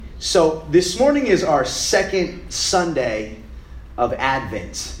So this morning is our second Sunday of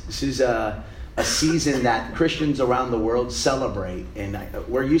Advent. This is a season that Christians around the world celebrate. And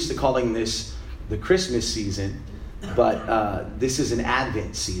we're used to calling this the Christmas season, but this is an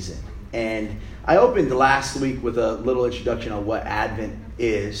Advent season. And I opened last week with a little introduction on what Advent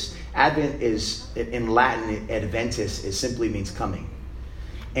is. Advent is, in Latin, adventus, it simply means coming.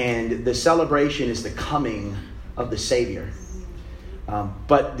 And the celebration is the coming of the Savior.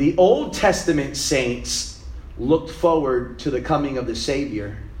 But the Old Testament saints looked forward to the coming of the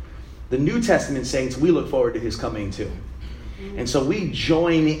Savior. The New Testament saints, we look forward to his coming too. And so we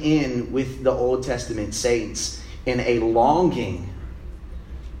join in with the Old Testament saints in a longing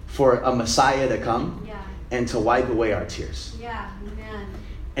for a Messiah to come and to wipe away our tears. Yeah, amen.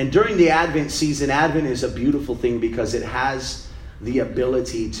 And during the Advent season, Advent is a beautiful thing because it has the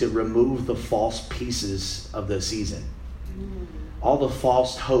ability to remove the false pieces of the season. All the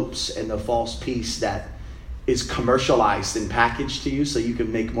false hopes and the false peace that is commercialized and packaged to you so you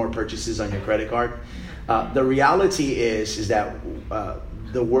can make more purchases on your credit card. The reality is that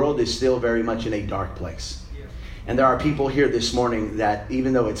the world is still very much in a dark place. And there are people here this morning that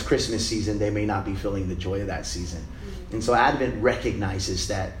even though it's Christmas season, they may not be feeling the joy of that season. And so Advent recognizes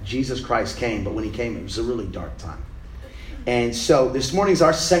that Jesus Christ came, but when he came, it was a really dark time. And so this morning's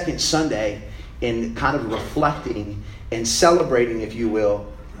our second Sunday in kind of reflecting and celebrating, if you will,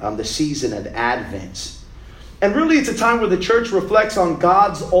 the season of Advent. And really it's a time where the church reflects on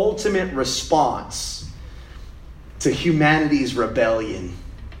God's ultimate response to humanity's rebellion.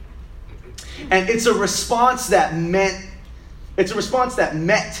 And it's a response that met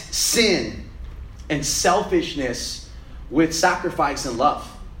sin and selfishness with sacrifice and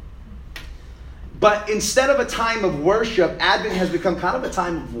love. But instead of a time of worship, Advent has become kind of a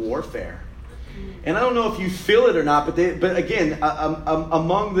time of warfare. And I don't know if you feel it or not, but again,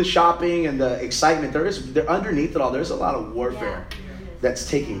 among the shopping and the excitement, underneath it all, there's a lot of warfare that's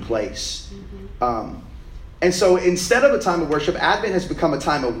taking place. And so instead of a time of worship, Advent has become a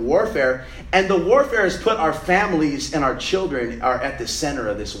time of warfare. And the warfare has put our families and our children are at the center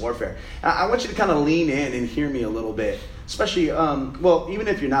of this warfare. I want you to kind of lean in and hear me a little bit. Especially, even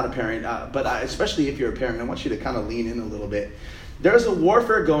if you're not a parent, but especially if you're a parent, I want you to kind of lean in a little bit. There's a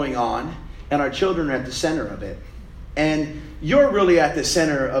warfare going on, and our children are at the center of it. And you're really at the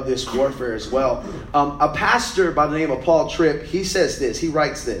center of this warfare as well. A pastor by the name of Paul Tripp, he says this, he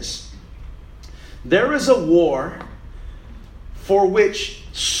writes this. There is a war for which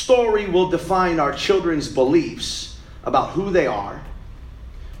story will define our children's beliefs about who they are,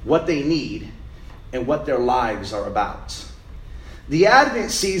 what they need, and what their lives are about. The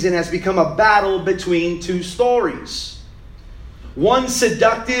Advent season has become a battle between two stories. One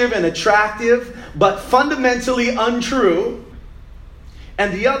seductive and attractive, but fundamentally untrue.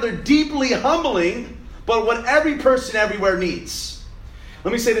 And the other deeply humbling, but what every person everywhere needs.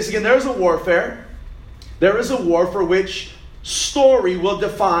 Let me say this again. There is a warfare. There is a war for which story will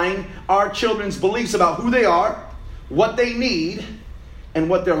define our children's beliefs about who they are, what they need, and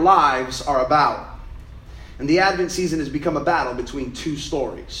what their lives are about. And the Advent season has become a battle between two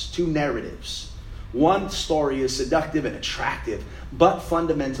stories, two narratives. One story is seductive and attractive, but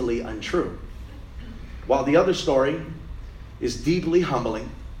fundamentally untrue. While the other story is deeply humbling,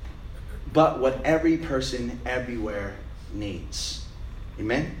 but what every person everywhere needs.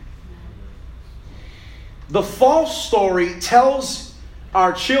 Amen? The false story tells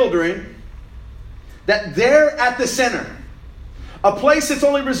our children that they're at the center, a place that's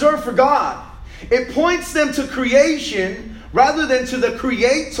only reserved for God. It points them to creation rather than to the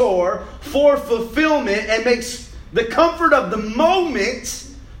Creator for fulfillment and makes the comfort of the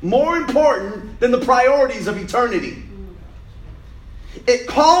moment more important than the priorities of eternity. It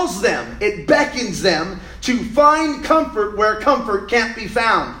calls them, it beckons them to find comfort where comfort can't be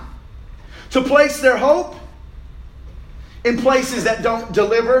found. To place their hope in places that don't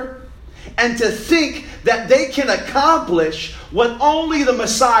deliver, and to think that they can accomplish what only the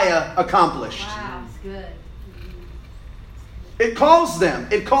Messiah accomplished. Wow, that's good. It calls them.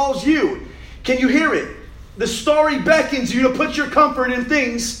 It calls you. Can you hear it? The story beckons you to put your comfort in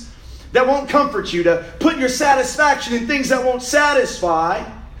things that won't comfort you, to put your satisfaction in things that won't satisfy.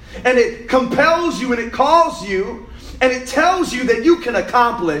 And it compels you and it calls you and it tells you that you can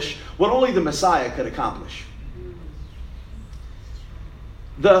accomplish what only the Messiah could accomplish.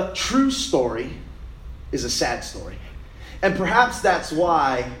 The true story is a sad story. And perhaps that's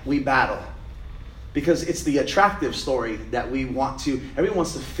why we battle. Because it's the attractive story that everyone wants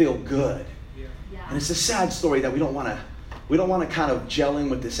to feel good. Yeah. And it's a sad story that we don't want We don't want to kind of gel in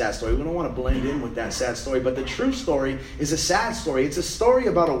with the sad story. We don't want to blend in with that sad story. But the true story is a sad story. It's a story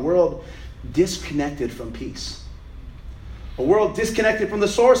about a world disconnected from peace. A world disconnected from the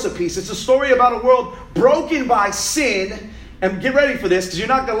source of peace. It's a story about a world broken by sin. And get ready for this, because you're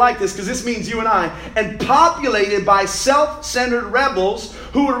not going to like this, because this means you and I. And populated by self-centered rebels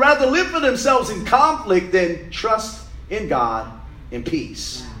who would rather live for themselves in conflict than trust in God in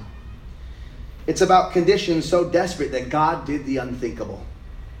peace. It's about conditions so desperate that God did the unthinkable.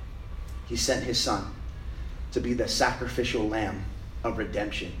 He sent his son to be the sacrificial lamb of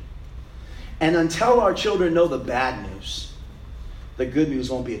redemption. And until our children know the bad news, the good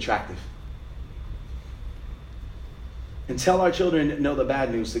news won't be attractive. Until our children know the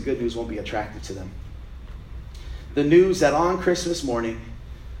bad news, the good news won't be attractive to them. The news that on Christmas morning,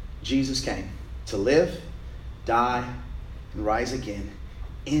 Jesus came to live, die, and rise again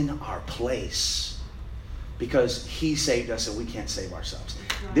in our place. Because he saved us and we can't save ourselves.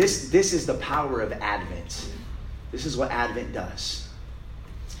 This is the power of Advent. This is what Advent does.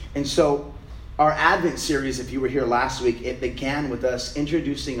 And so our Advent series, if you were here last week, it began with us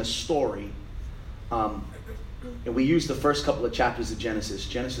introducing a story. And we used the first couple of chapters of Genesis,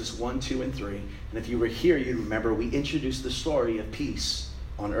 Genesis 1, 2, and 3. And if you were here, you'd remember we introduced the story of peace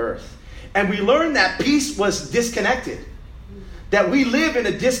on earth. And we learned that peace was disconnected. That we live in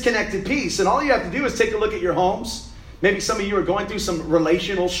a disconnected peace. And all you have to do is take a look at your homes. Maybe some of you are going through some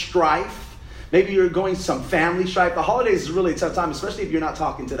relational strife. Maybe you're going through some family strife. The holidays is really a tough time, especially if you're not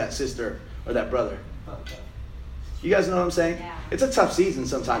talking to that sister or that brother. You guys know what I'm saying? Yeah. It's a tough season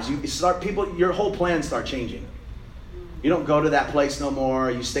sometimes. Your whole plans start changing. You don't go to that place no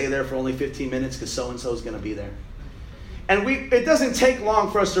more. You stay there for only 15 minutes because so-and-so is going to be there. And it doesn't take long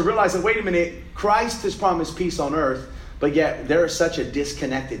for us to realize that, wait a minute, Christ has promised peace on earth, but yet there is such a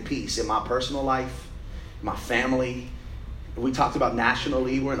disconnected peace in my personal life, my family. We talked about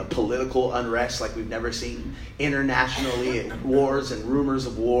nationally. We're in a political unrest like we've never seen. Internationally, wars and rumors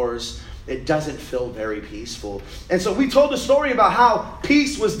of wars. It doesn't feel very peaceful. And so we told the story about how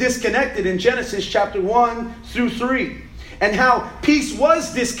peace was disconnected in Genesis chapter 1 through 3. And how peace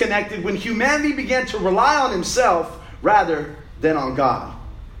was disconnected when humanity began to rely on himself rather than on God.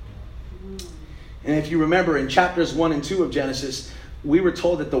 And if you remember in chapters 1 and 2 of Genesis, we were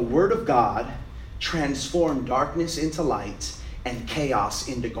told that the Word of God transformed darkness into light and chaos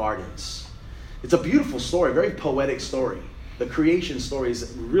into gardens. It's a beautiful story, very poetic story. The creation story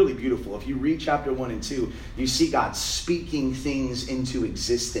is really beautiful. If you read chapter 1 and 2, you see God speaking things into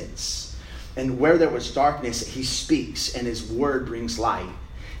existence. And where there was darkness, he speaks, and his word brings light.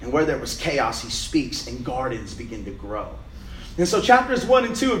 And where there was chaos, he speaks, and gardens begin to grow. And so chapters 1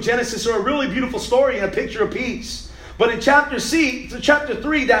 and 2 of Genesis are a really beautiful story and a picture of peace. But in chapter 3,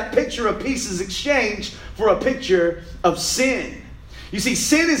 that picture of peace is exchanged for a picture of sin. You see,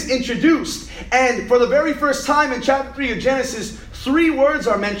 sin is introduced. And for the very first time in chapter 3 of Genesis, 3 words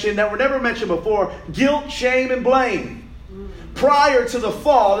are mentioned that were never mentioned before: guilt, shame, and blame. Prior to the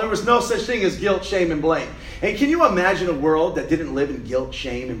fall, there was no such thing as guilt, shame, and blame. And can you imagine a world that didn't live in guilt,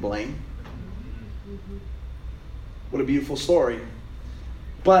 shame, and blame? What a beautiful story.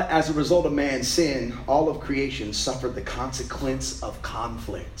 But as a result of man's sin, all of creation suffered the consequence of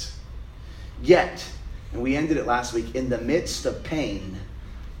conflict. Yet, and we ended it last week, in the midst of pain,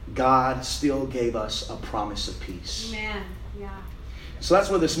 God still gave us a promise of peace. Amen. Yeah. So that's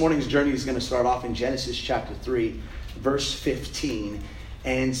where this morning's journey is going to start off in Genesis chapter 3, verse 15.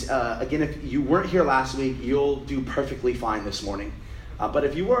 And again, if you weren't here last week, you'll do perfectly fine this morning. But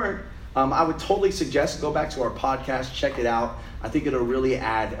if you weren't, I would totally suggest go back to our podcast, check it out. I think it'll really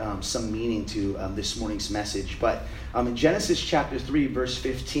add some meaning to this morning's message. But in Genesis chapter 3, verse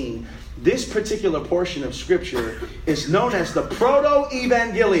 15, this particular portion of Scripture is known as the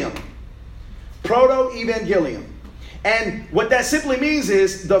Proto-Evangelium. Proto-Evangelium. And what that simply means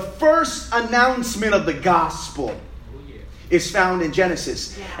is the first announcement of the gospel is found in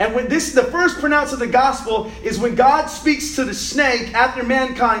Genesis. And when the first pronouncement of the gospel is when God speaks to the snake after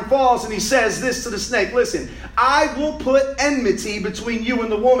mankind falls, and he says this to the snake: listen, I will put enmity between you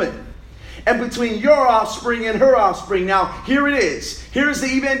and the woman, and between your offspring and her offspring. Now, here it is. Here is the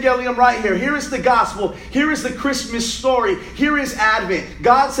Evangelium right here. Here is the gospel. Here is the Christmas story. Here is Advent.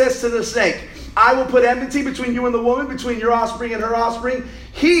 God says to the snake, I will put enmity between you and the woman, between your offspring and her offspring.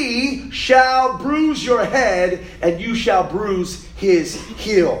 He shall bruise your head, and you shall bruise his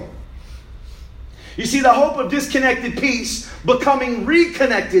heel. You see, the hope of disconnected peace becoming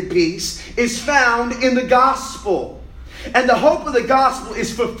reconnected peace is found in the gospel. And the hope of the gospel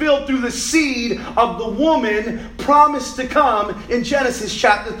is fulfilled through the seed of the woman promised to come in Genesis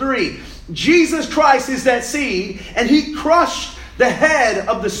chapter 3. Jesus Christ is that seed, and he crushed the head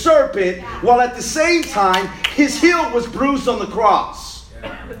of the serpent, while at the same time his heel was bruised on the cross.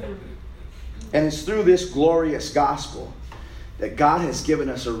 And it's through this glorious gospel that God has given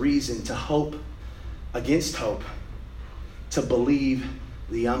us a reason to hope against hope, to believe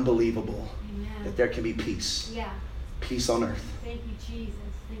the unbelievable. Amen. That there can be peace. Yeah. Peace on earth. Thank you, Jesus.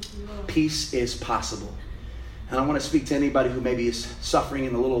 Thank you, Lord. Peace is possible. And I want to speak to anybody who maybe is suffering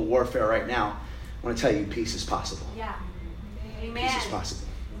in a little warfare right now. I want to tell you, peace is possible. Yeah. Amen. Peace is possible.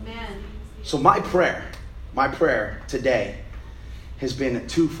 Amen. So my prayer today has been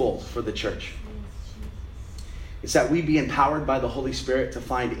twofold for the church. It's that we be empowered by the Holy Spirit to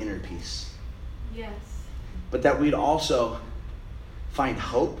find inner peace. Yes. But that we'd also find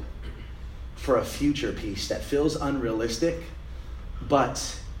hope for a future peace that feels unrealistic,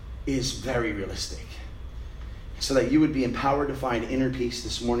 but is very realistic. So that you would be empowered to find inner peace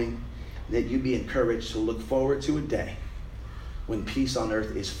this morning, that you'd be encouraged to look forward to a day when peace on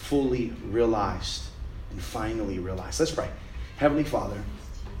earth is fully realized and finally realized. Let's pray. Heavenly Father,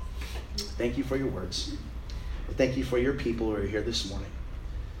 thank you for your words. Thank you for your people who are here this morning.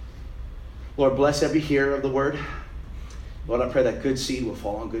 Lord, bless every hearer of the word. Lord, I pray that good seed will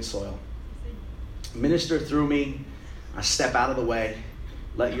fall on good soil. Minister through me. I step out of the way.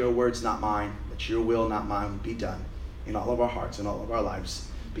 Let your words, not mine, let your will, not mine, be done in all of our hearts and all of our lives,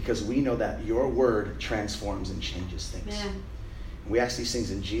 because we know that your word transforms and changes things. Amen. And we ask these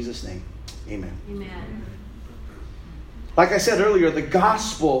things in Jesus' name. Amen. Amen. Like I said earlier, the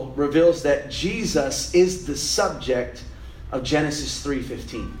gospel reveals that Jesus is the subject of Genesis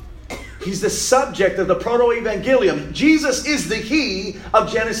 3:15. He's the subject of the proto-evangelium. Jesus is the he of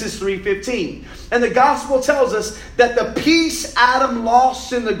Genesis 3:15. And the gospel tells us that the peace Adam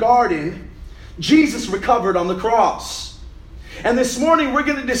lost in the garden, Jesus recovered on the cross. And this morning we're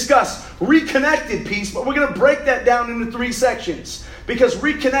going to discuss reconnected peace, but we're going to break that down into 3 sections, because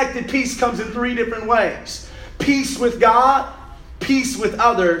reconnected peace comes in 3 different ways. Peace with God, peace with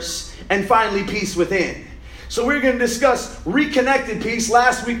others, and finally peace within. So we're going to discuss reconnected peace.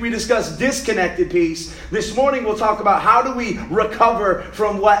 Last week we discussed disconnected peace. This morning we'll talk about how do we recover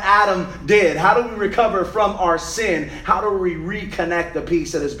from what Adam did. How do we recover from our sin? How do we reconnect the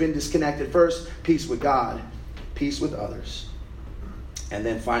peace that has been disconnected? First, peace with God, peace with others. And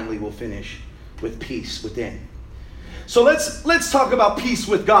then finally we'll finish with peace within. So let's talk about peace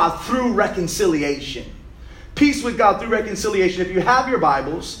with God through reconciliation. Peace with God through reconciliation. If you have your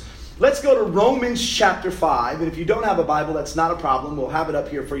Bibles, let's go to Romans chapter 5. And if you don't have a Bible, that's not a problem. We'll have it up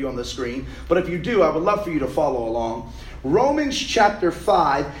here for you on the screen. But if you do, I would love for you to follow along. Romans chapter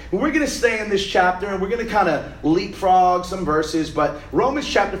 5. And we're going to stay in this chapter, and we're going to kind of leapfrog some verses. But Romans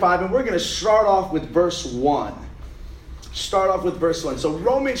chapter 5, and we're going to start off with verse 1. Start off with verse 1. So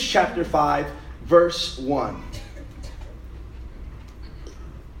Romans chapter 5, verse 1.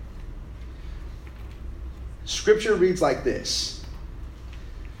 Scripture reads like this.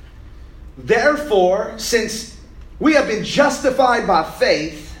 Therefore, since we have been justified by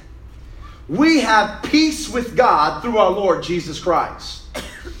faith, we have peace with God through our Lord Jesus Christ.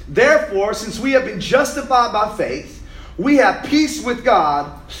 Therefore, since we have been justified by faith, we have peace with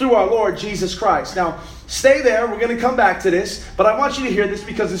God through our Lord Jesus Christ. Now, stay there. We're going to come back to this, but I want you to hear this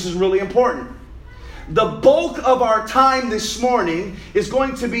because this is really important. The bulk of our time this morning is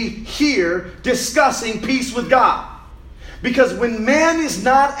going to be here discussing peace with God. Because when man is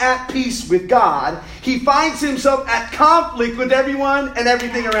not at peace with God, he finds himself at conflict with everyone and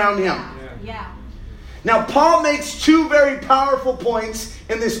everything around him. Yeah. Now, Paul makes 2 very powerful points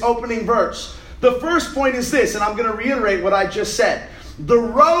in this opening verse. The first point is this, and I'm going to reiterate what I just said. The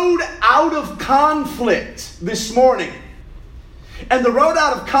road out of conflict this morning, and the road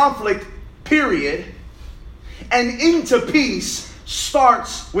out of conflict, period, and into peace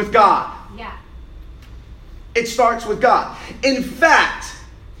starts with God. Yeah. It starts with God. In fact,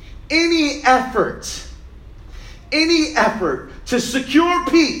 any effort to secure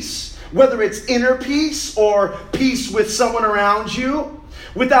peace, whether it's inner peace or peace with someone around you,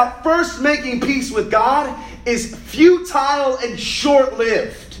 without first making peace with God, is futile and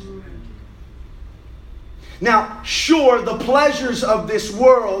short-lived. Now, sure, the pleasures of this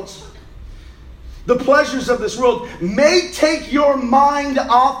world may take your mind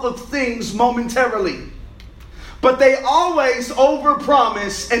off of things momentarily, but they always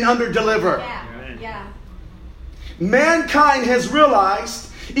overpromise and underdeliver. Yeah. Mankind has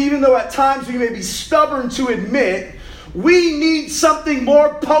realized, even though at times we may be stubborn to admit, we need something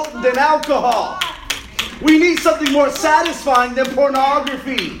more potent than alcohol. We need something more satisfying than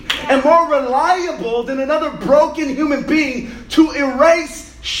pornography, and more reliable than another broken human being to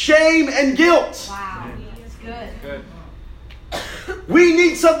erase shame, and guilt. Wow. That's good. Good. We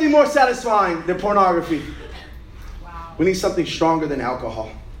need something more satisfying than pornography. Wow. We need something stronger than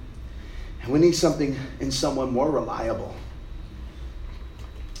alcohol. And we need something in someone more reliable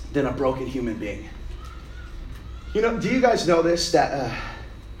than a broken human being. You know, do you guys know this? That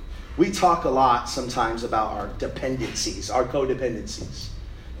we talk a lot sometimes about our dependencies, our codependencies,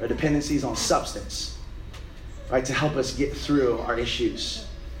 our dependencies on substance, right, to help us get through our issues.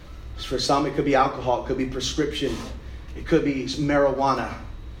 For some, it could be alcohol, it could be prescription, it could be marijuana.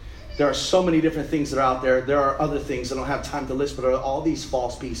 There are so many different things that are out there. There are other things I don't have time to list, but are all these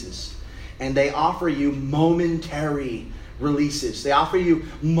false pieces. And they offer you momentary releases. They offer you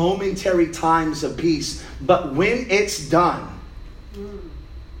momentary times of peace. But when it's done,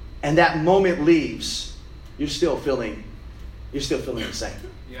 and that moment leaves, you're still feeling the same.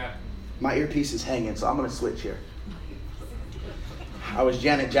 Yeah. My earpiece is hanging, so I'm going to switch here. I was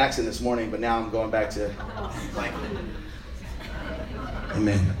Janet Jackson this morning, but now I'm going back to Michael.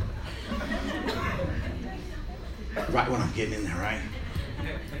 Amen. Right when I'm getting in there, right?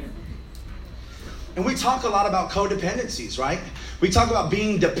 And we talk a lot about codependencies, right? We talk about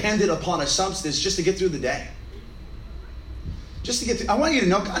being dependent upon a substance just to get through the day. Just to get through. I want you to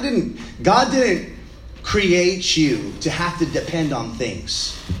know God didn't create you to have to depend on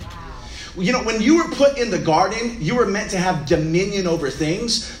things. You know, when you were put in the garden, you were meant to have dominion over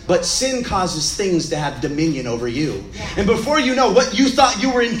things, but sin causes things to have dominion over you. And before you know, what you thought you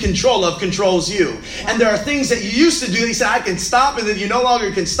were in control of controls you. And there are things that you used to do, you say, I can stop, and then you no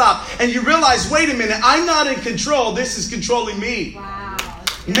longer can stop. And you realize, wait a minute, I'm not in control, this is controlling me. Wow.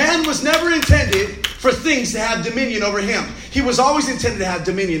 Man was never intended for things to have dominion over him. He was always intended to have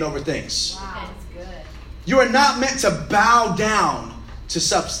dominion over things. Wow, that's good. You are not meant to bow down to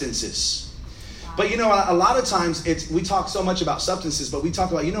substances. But you know, a lot of times we talk so much about substances, but we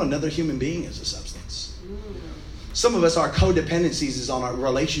talk about, another human being is a substance. Some of us, our codependencies is on our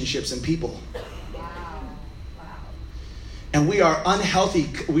relationships and people. Wow. And we are unhealthy.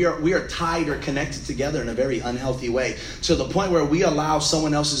 We are tied or connected together in a very unhealthy way, to the point where we allow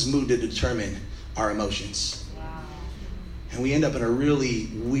someone else's mood to determine our emotions. And we end up in a really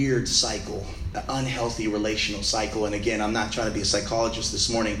weird cycle, an unhealthy relational cycle. And again, I'm not trying to be a psychologist this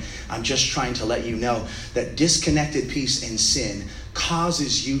morning. I'm just trying to let you know that disconnected peace and sin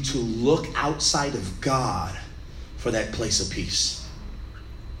causes you to look outside of God for that place of peace.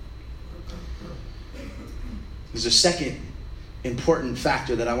 There's a second important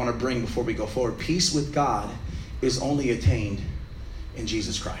factor that I want to bring before we go forward. Peace with God is only attained in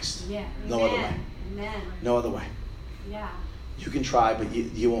Jesus Christ. Yeah. No other way. Amen. No other way. Yeah. You can try, but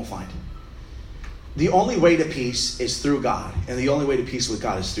you won't find. The only way to peace is through God. And the only way to peace with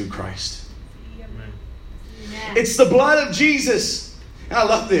God is through Christ. Amen. It's the blood of Jesus. And I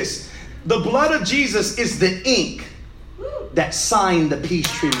love this. The blood of Jesus is the ink that signed the peace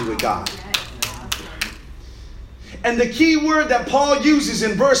treaty with God. And the key word that Paul uses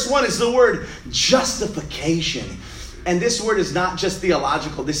in verse 1 is the word justification. And this word is not just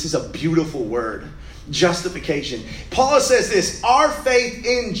theological. This is a beautiful word. Justification. Paul says this: our faith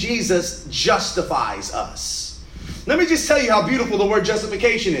in Jesus justifies us. Let me just tell you how beautiful the word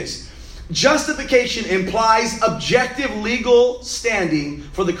justification is. Justification implies objective legal standing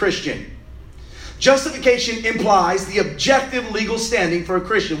for the Christian. Justification implies the objective legal standing for a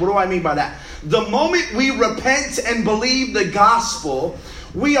Christian. What do I mean by that? The moment we repent and believe the gospel,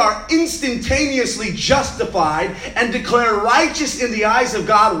 we are instantaneously justified and declared righteous in the eyes of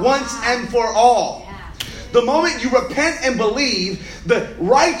God once and for all. The moment you repent and believe, the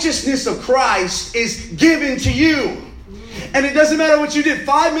righteousness of Christ is given to you. And it doesn't matter what you did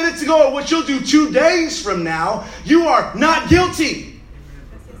 5 minutes ago or what you'll do 2 days from now, you are not guilty.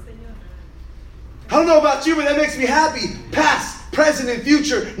 I don't know about you, but that makes me happy. Past, present, and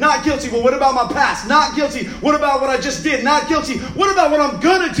future, not guilty. Well, what about my past? Not guilty. What about what I just did? Not guilty. What about what I'm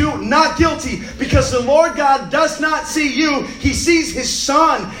going to do? Not guilty. Because the Lord God does not see you. He sees His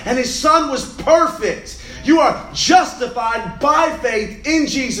Son, and His Son was perfect. You are justified by faith in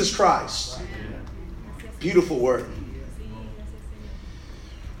Jesus Christ. Beautiful word.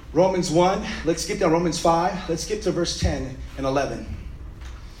 Romans 1. Let's skip down. Romans 5. Let's skip to verse 10 and 11.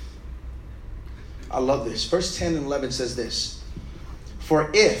 I love this. Verse 10 and 11 says this: For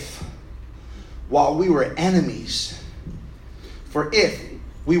if while we were enemies,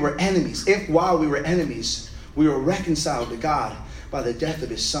 we were reconciled to God by the death of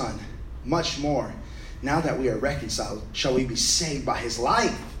His Son, much more, now that we are reconciled, shall we be saved by His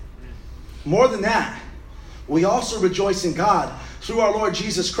life. More than that, we also rejoice in God through our Lord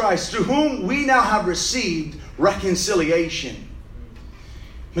Jesus Christ, through whom we now have received reconciliation.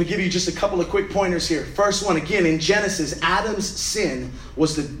 I'm going to give you just a couple of quick pointers here. First one, again, in Genesis, Adam's sin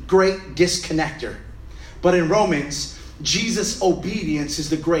was the great disconnector. But in Romans, Jesus' obedience is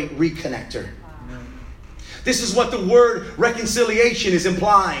the great reconnector. This is what the word reconciliation is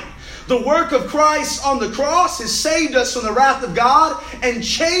implying. The work of Christ on the cross has saved us from the wrath of God and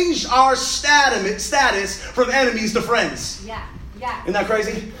changed our status from enemies to friends. Yeah. Isn't that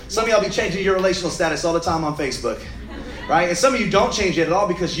crazy? Some of y'all be changing your relational status all the time on Facebook. Right? And some of you don't change it at all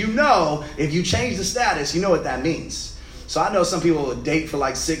because you know if you change the status, you know what that means. So I know some people will date for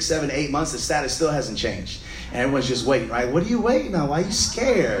like 6, 7, 8 months. The status still hasn't changed. And everyone's just waiting, right? What are you waiting on? Why are you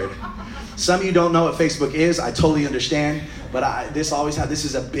scared? Some of you don't know what Facebook is. I totally understand. But this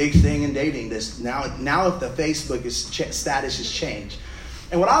is a big thing in dating. This now if the Facebook status is changed.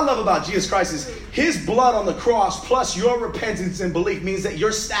 And what I love about Jesus Christ is his blood on the cross plus your repentance and belief means that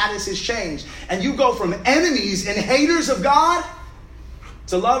your status is changed. And you go from enemies and haters of God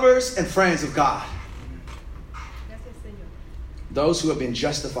to lovers and friends of God. Those who have been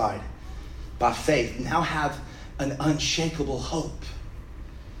justified by faith now have an unshakable hope.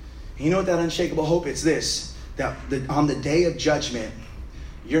 And you know what that unshakable hope is? This, that on the day of judgment,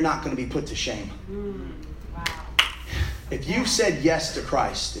 you're not going to be put to shame. Wow. If you've said yes to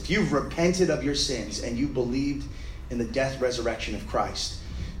Christ, if you've repented of your sins and you believed in the death, resurrection of Christ,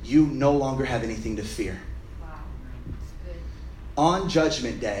 you no longer have anything to fear. Wow. That's good. On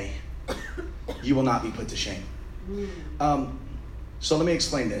Judgment Day, you will not be put to shame. So let me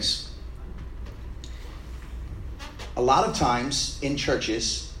explain this. A lot of times in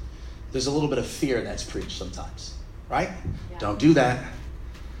churches, there's a little bit of fear that's preached sometimes, right? Yeah. Don't do that.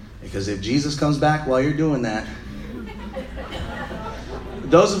 Because if Jesus comes back while you're doing that,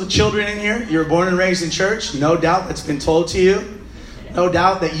 those of the children in here, you're born and raised in church, no doubt that's been told to you. No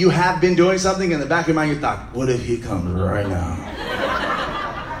doubt that you have been doing something in the back of your mind. You thought, what if he comes right now?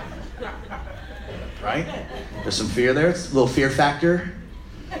 Right? There's some fear there. It's a little fear factor.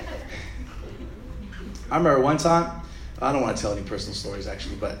 I remember one time, I don't want to tell any personal stories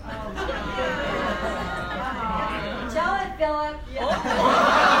actually, but Tell it, Philip.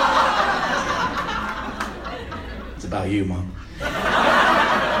 it's about you, Mom.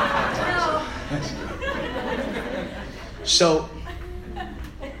 So,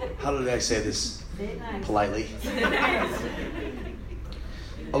 how did I say this politely?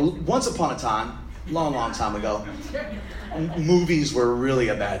 Once upon a time, long time ago, movies were really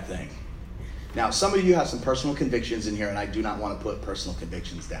a bad thing. Now, some of you have some personal convictions in here, and I do not want to put personal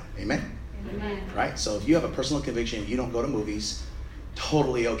convictions down. Amen? Amen. Right? So if you have a personal conviction, you don't go to movies,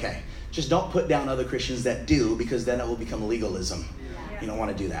 totally okay. Just don't put down other Christians that do, because then it will become legalism. You don't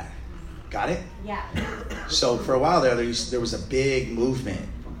want to do that. Got it? Yeah. So for a while there was a big movement.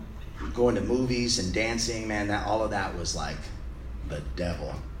 Going to movies and dancing, man, all of that was like the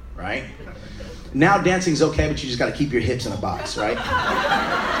devil, right? Now dancing's okay, but you just got to keep your hips in a box, right?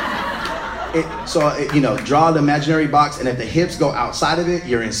 Draw the imaginary box, and if the hips go outside of it,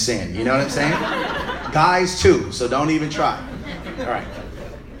 you're in sin. You know what I'm saying? Guys too, so don't even try. All right,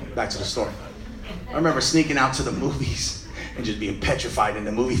 back to the story. I remember sneaking out to the movies and just being petrified in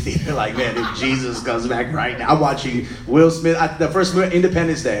the movie theater. Like, man, if Jesus comes back right now. I'm watching Will Smith. The first movie,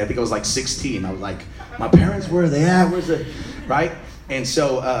 Independence Day, I think I was like 16. I was like, my parents, where are they at? Where's the, right? And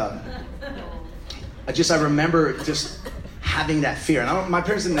so I remember just having that fear. And my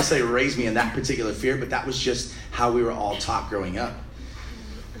parents didn't necessarily raise me in that particular fear, but that was just how we were all taught growing up.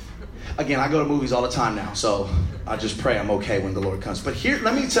 Again, I go to movies all the time now, so I just pray I'm okay when the Lord comes. But here,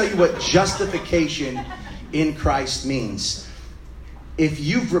 let me tell you what justification in Christ means. If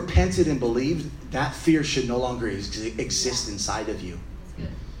you've repented and believed, that fear should no longer exist inside of you.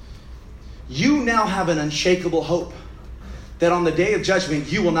 You now have an unshakable hope that on the day of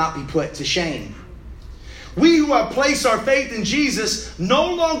judgment, you will not be put to shame. We who have placed our faith in Jesus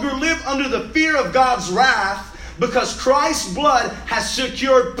no longer live under the fear of God's wrath, because Christ's blood has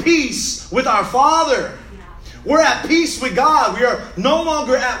secured peace with our Father. We're at peace with God. We are no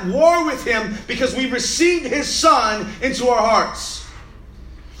longer at war with Him because we received His Son into our hearts.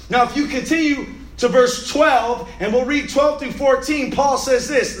 Now, if you continue to verse 12, and we'll read 12 through 14, Paul says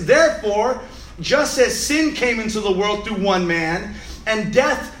this: therefore, just as sin came into the world through one man, and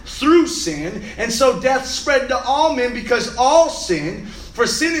death through sin, and so death spread to all men because all sinned. For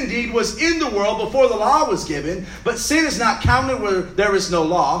sin indeed was in the world before the law was given, but sin is not counted where there is no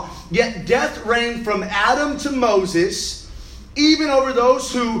law. Yet death reigned from Adam to Moses, even over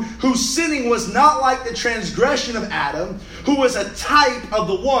those whose sinning was not like the transgression of Adam, who was a type of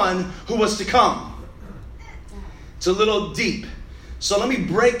the one who was to come. It's a little deep. So let me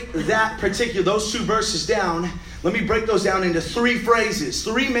break those two verses down. Let me break those down into three phrases,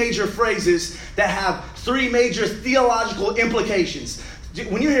 three major phrases that have three major theological implications.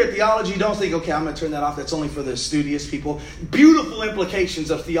 When you hear theology, don't think, okay, I'm going to turn that off. That's only for the studious people. Beautiful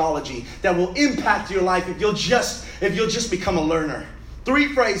implications of theology that will impact your life if you'll just become a learner.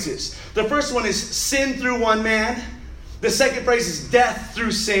 Three phrases. The first one is sin through one man. The second phrase is death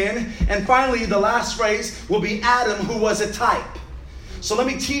through sin. And finally, the last phrase will be Adam, who was a type. So let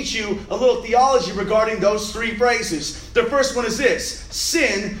me teach you a little theology regarding those three phrases. The first one is this: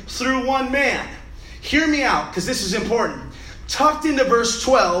 sin through one man. Hear me out, because this is important. Tucked into verse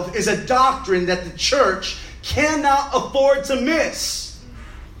 12 is a doctrine that the church cannot afford to miss.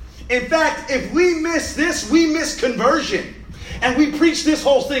 In fact, if we miss this, we miss conversion. And we preach this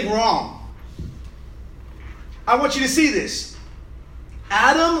whole thing wrong. I want you to see this.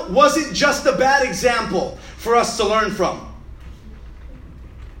 Adam wasn't just a bad example for us to learn from.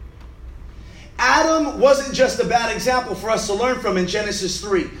 Adam wasn't just a bad example for us to learn from in Genesis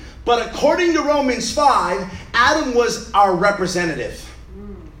 3. But according to Romans 5, Adam was our representative.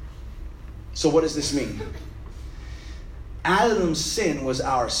 So what does this mean? Adam's sin was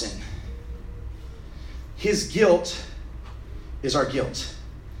our sin. His guilt is our guilt.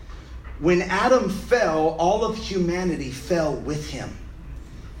 When Adam fell, all of humanity fell with him.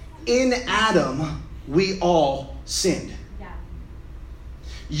 In Adam, we all sinned. Yeah.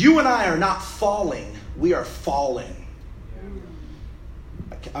 You and I are not falling, we are fallen.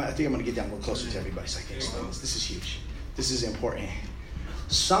 I think I'm going to get down a little closer to everybody so I can explain this. This is huge. This is important.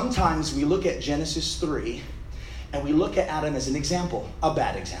 Sometimes we look at Genesis 3 and we look at Adam as an example, a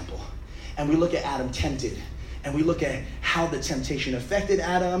bad example. And we look at Adam tempted. And we look at how the temptation affected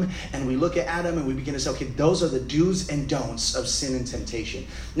Adam. And we look at Adam and we begin to say, okay, those are the do's and don'ts of sin and temptation.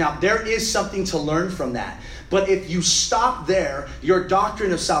 Now, there is something to learn from that. But if you stop there, your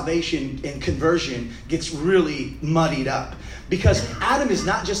doctrine of salvation and conversion gets really muddied up. Because Adam is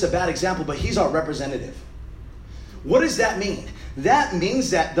not just a bad example, but he's our representative. What does that mean? That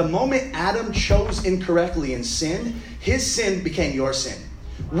means that the moment Adam chose incorrectly and sinned, his sin became your sin.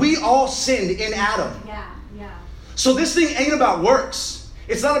 We all sinned in Adam. Yeah. So this thing ain't about works.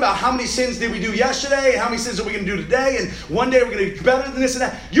 It's not about how many sins did we do yesterday and how many sins are we going to do today and one day we're going to be better than this and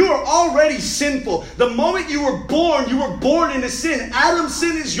that. You are already sinful. The moment you were born into sin. Adam's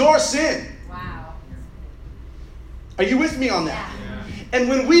sin is your sin. Wow. Are you with me on that? Yeah. And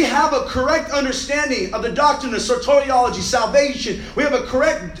when we have a correct understanding of the doctrine of soteriology, salvation, when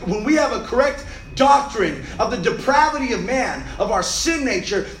we have a correct doctrine of the depravity of man, of our sin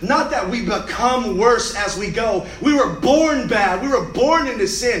nature, not that we become worse as we go. We were born bad. We were born into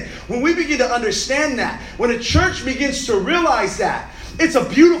sin. When we begin to understand that, when a church begins to realize that, it's a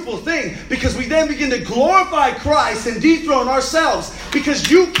beautiful thing, because we then begin to glorify Christ and dethrone ourselves,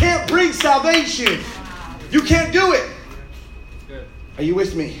 because you can't bring salvation. You can't do it. Are you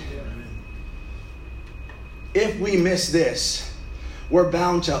with me? If we miss this, we're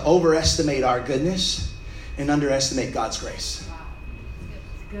bound to overestimate our goodness and underestimate God's grace. Wow.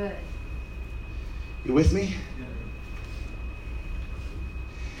 It's good. You with me?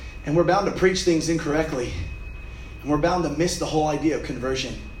 And we're bound to preach things incorrectly. And we're bound to miss the whole idea of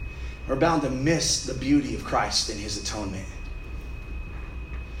conversion. We're bound to miss the beauty of Christ and his atonement.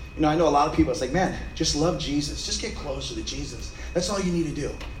 You know, I know a lot of people, it's like, man, just love Jesus. Just get closer to Jesus. That's all you need to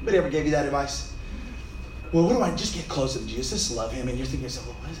do. Anybody ever gave you that advice? Well, what do I just get closer to Jesus? Just love him. And you're thinking to yourself,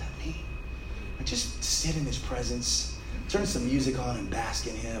 well, what does that mean? I just sit in his presence, turn some music on and bask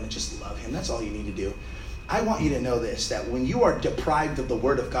in him and just love him. That's all you need to do. I want you to know this, that when you are deprived of the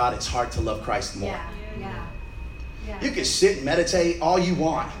word of God, it's hard to love Christ more. Yeah. You can sit and meditate all you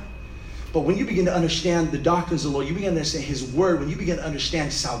want. But when you begin to understand the doctrines of the Lord, you begin to understand his word, when you begin to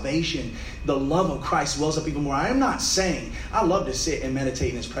understand salvation, the love of Christ wells up even more. I am not saying I love to sit and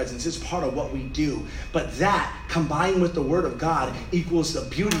meditate in his presence. It's part of what we do. But that, combined with the word of God, equals the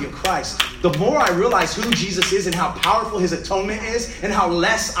beauty of Christ. The more I realize who Jesus is and how powerful his atonement is and how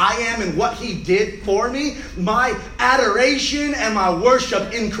less I am and what he did for me, my adoration and my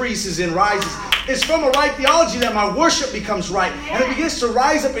worship increases and rises. It's from a right theology that my worship becomes right. And it begins to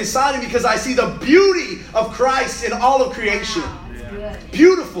rise up inside of me because I see the beauty of Christ in all of creation. Wow, that's good.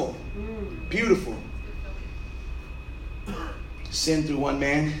 Beautiful. Beautiful. Sin through one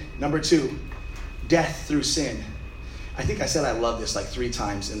man. Number 2, death through sin. I think I said I love this like 3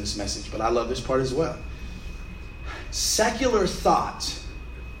 times in this message, but I love this part as well. Secular thought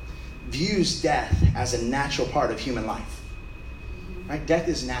views death as a natural part of human life. Right? Death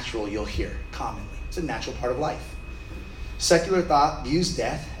is natural, you'll hear commonly. It's a natural part of life. Secular thought views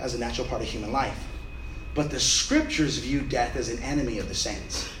death as a natural part of human life. But the scriptures view death as an enemy of the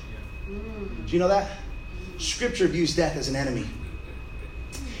saints. Do you know that? Scripture views death as an enemy.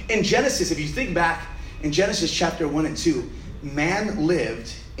 In Genesis, if you think back, in Genesis chapter 1 and 2, man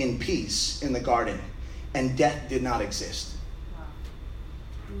lived in peace in the garden, and death did not exist.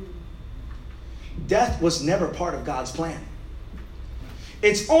 Death was never part of God's plan.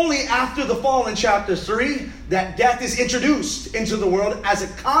 It's only after the fall in chapter 3 that death is introduced into the world as a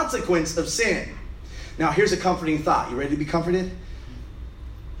consequence of sin. Now, here's a comforting thought. You ready to be comforted?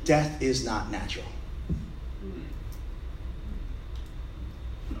 Death is not natural.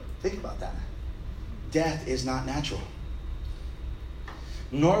 Think about that. Death is not natural.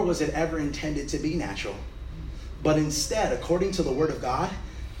 Nor was it ever intended to be natural. But instead, according to the Word of God,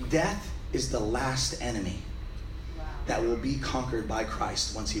 death is the last enemy that will be conquered by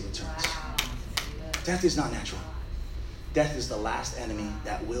Christ once he returns. Death is not natural. Death is the last enemy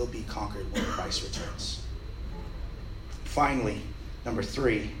that will be conquered when Christ returns. Finally, number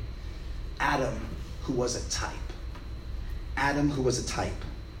 3, Adam, who was a type. Adam, who was a type.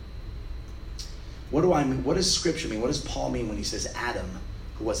 What do I mean? What does Scripture mean? What does Paul mean when he says Adam,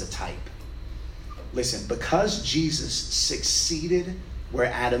 who was a type? Listen, because Jesus succeeded where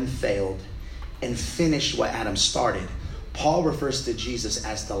Adam failed and finished what Adam started, Paul refers to Jesus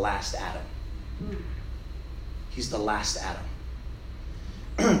as the last Adam. He's the last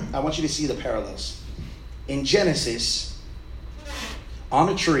Adam. I want you to see the parallels. In Genesis, on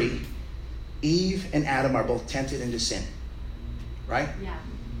a tree, Eve and Adam are both tempted into sin. Right? Yeah.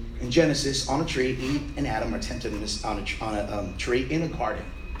 In Genesis, on a tree, Eve and Adam are tempted on a tree in a garden.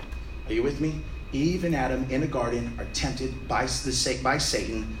 Are you with me? Eve and Adam in a garden are tempted by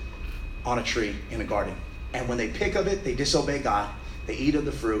Satan on a tree in a garden. And when they pick of it, they disobey God. They eat of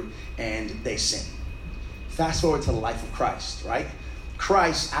the fruit and they sin. Fast forward to the life of Christ, right?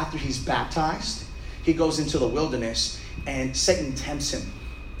 Christ, after he's baptized, he goes into the wilderness and Satan tempts him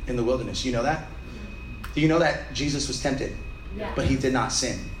in the wilderness. You know that? Do you know that Jesus was tempted, but he did not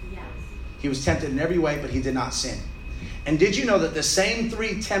sin? Yes. He was tempted in every way, but he did not sin. And did you know that the same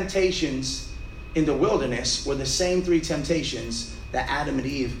 3 temptations in the wilderness were the same 3 temptations that Adam and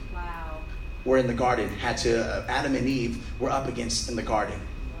Eve were in the garden, Adam and Eve were up against in the garden.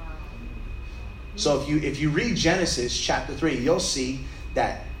 Wow. So if you read Genesis chapter 3, you'll see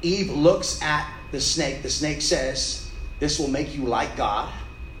that Eve looks at the snake. The snake says, "This will make you like God."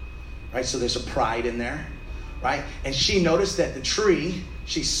 Right? So there's a pride in there. Right? And she noticed that the tree,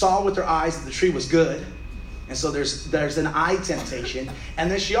 she saw with her eyes that the tree was good. And so there's an eye temptation. And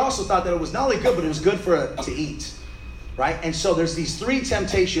then she also thought that it was not only good, but it was good for her to eat. Right? And so there's these 3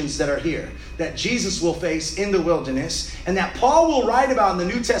 temptations that are here that Jesus will face in the wilderness and that Paul will write about in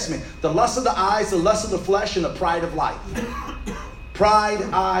the New Testament. The lust of the eyes, the lust of the flesh, and the pride of life. Pride,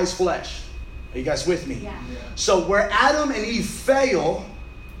 eyes, flesh. Are you guys with me? Yeah. So where Adam and Eve fail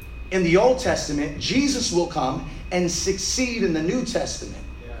in the Old Testament, Jesus will come and succeed in the New Testament.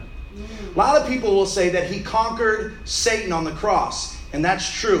 A lot of people will say that he conquered Satan on the cross, and that's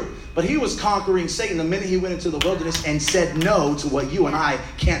true. But he was conquering Satan the minute he went into the wilderness and said no to what you and I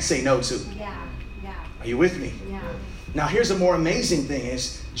can't say no to. Yeah. Are you with me? Yeah. Now here's a more amazing thing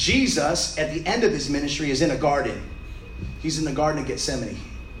is Jesus at the end of his ministry is in a garden. He's in the Garden of Gethsemane.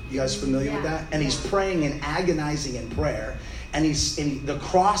 You guys familiar with that? And he's praying and agonizing in prayer. And the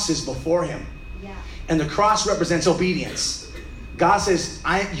cross is before him. Yeah. And the cross represents obedience. God says,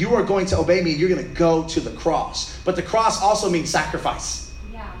 you are going to obey me. You're going to go to the cross. But the cross also means sacrifice.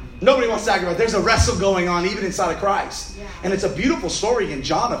 Yeah. Nobody wants sacrifice. There's a wrestle going on even inside of Christ. Yeah. And it's a beautiful story in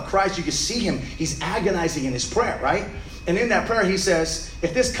John of Christ. You can see him. He's agonizing in his prayer, right? And in that prayer he says,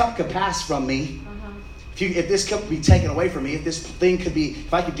 if this cup could pass from me, if this cup could be taken away from me,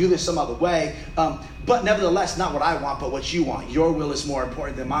 if I could do this some other way, but nevertheless, not what I want, but what you want. Your will is more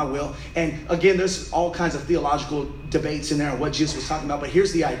important than my will. And again, there's all kinds of theological debates in there on what Jesus was talking about. But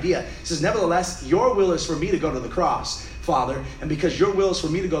here's the idea. He says, nevertheless, your will is for me to go to the cross, Father. And because your will is for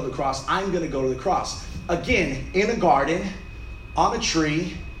me to go to the cross, I'm going to go to the cross. Again, in a garden, on a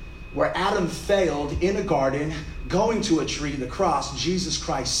tree, where Adam failed in a garden, going to a tree, the cross, Jesus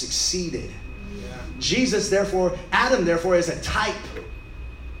Christ succeeded. Adam therefore is a type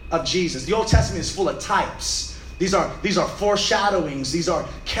of Jesus. The Old Testament is full of types. These are foreshadowings. These are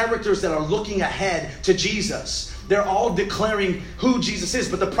characters that are looking ahead to Jesus. They're all declaring who Jesus is.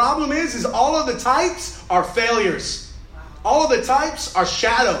 But the problem is all of the types are failures. All of the types are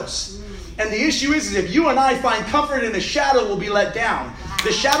shadows. And the issue is if you and I find comfort in the shadow, we'll be let down.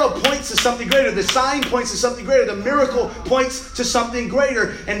 The shadow points to something greater. The sign points to something greater. The miracle points to something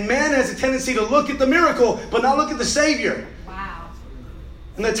greater. And man has a tendency to look at the miracle, but not look at the Savior. Wow.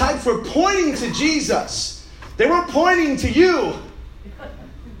 And the types were pointing to Jesus. They weren't pointing to you.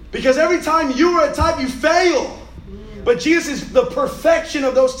 Because every time you were a type, you fail. But Jesus is the perfection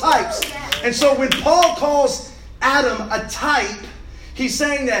of those types. And so when Paul calls Adam a type, he's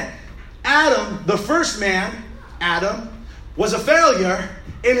saying that Adam, the first man, Adam, was a failure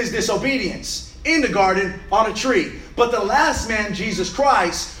in his disobedience in the garden on a tree. But the last man, Jesus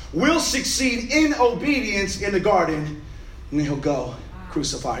Christ, will succeed in obedience in the garden, and then he'll go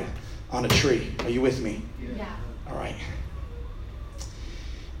crucified on a tree. Are you with me? Yeah. All right.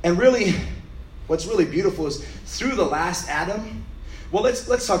 And really, what's really beautiful is through the last Adam, well,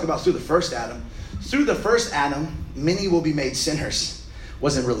 let's talk about through the first Adam. Through the first Adam, many will be made sinners.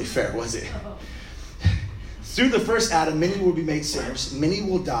 Wasn't really fair, was it? Through the first Adam, many will be made sinners. Many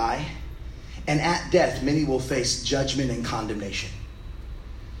will die. And at death, many will face judgment and condemnation.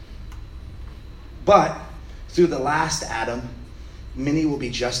 But through the last Adam, many will be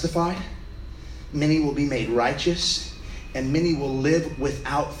justified. Many will be made righteous. And many will live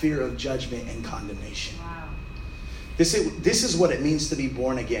without fear of judgment and condemnation. Wow. This is what it means to be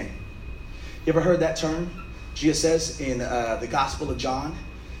born again. You ever heard that term? Jesus says in the Gospel of John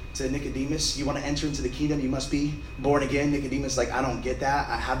to Nicodemus, you want to enter into the kingdom, you must be born again. Nicodemus like, I don't get that.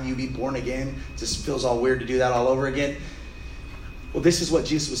 How do you be born again? It just feels all weird to do that all over again. Well, this is what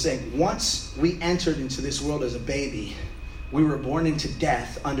Jesus was saying. Once we entered into this world as a baby, we were born into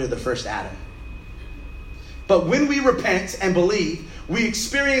death under the first Adam. But when we repent and believe, we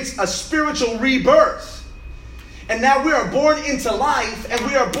experience a spiritual rebirth. And now we are born into life, and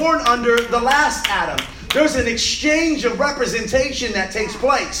we are born under the last Adam. There's an exchange of representation that takes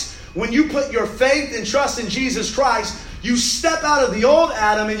place. When you put your faith and trust in Jesus Christ, you step out of the old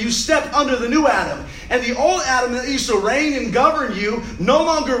Adam and you step under the new Adam. And the old Adam that used to reign and govern you no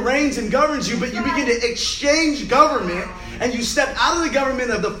longer reigns and governs you, but you begin to exchange government, and you step out of the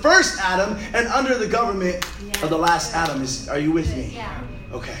government of the first Adam and under the government of the last Adam. Are you with me? Yeah.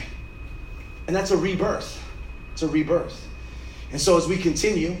 Okay. And that's a rebirth. It's a rebirth. And so as we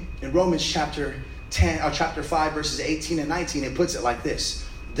continue in Romans chapter 5, verses 18 and 19, it puts it like this.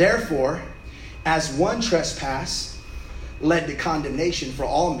 Therefore, as one trespass led to condemnation for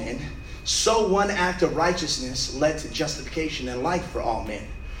all men, so one act of righteousness led to justification and life for all men.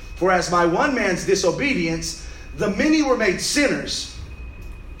 For as by one man's disobedience, the many were made sinners,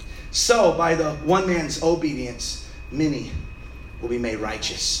 so by the one man's obedience, many will be made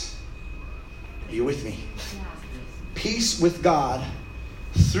righteous. Are you with me? Yeah. Peace with God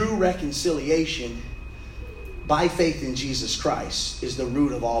through reconciliation by faith in Jesus Christ is the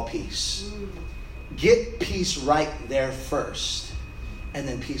root of all peace. Get peace right there first, and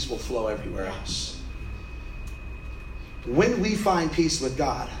then peace will flow everywhere else. When we find peace with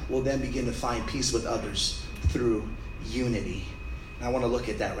God, we'll then begin to find peace with others through unity. And I want to look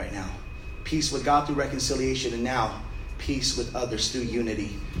at that right now. Peace with God through reconciliation, and now peace with others through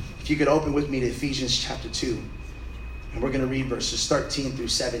unity. If you could open with me to Ephesians chapter 2, and we're going to read verses 13 through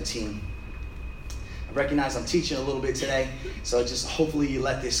 17. I recognize I'm teaching a little bit today, so just hopefully you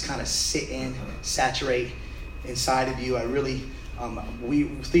let this kind of sit in, saturate inside of you.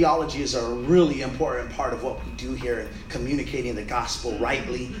 Theology is a really important part of what we do here in communicating the gospel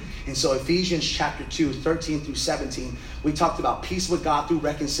rightly. And so Ephesians chapter 2, 13 through 17, we talked about peace with God through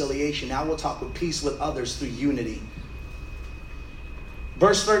reconciliation. Now we'll talk with peace with others through unity.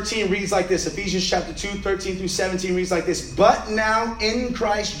 Verse 13 reads like this. Ephesians chapter 2, 13 through 17 reads like this. But now in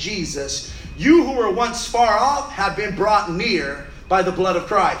Christ Jesus, you who were once far off have been brought near by the blood of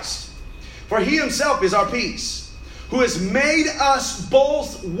Christ. For he himself is our peace, who has made us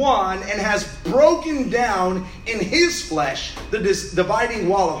both one and has broken down in his flesh the dividing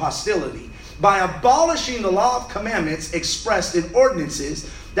wall of hostility, by abolishing the law of commandments expressed in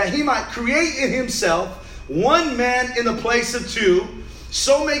ordinances, that he might create in himself one man in the place of two,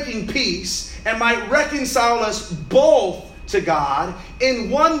 so making peace, and might reconcile us both to God in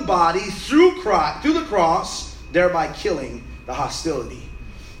one body through the cross, thereby killing the hostility.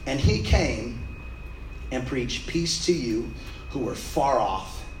 And he came and preached peace to you who were far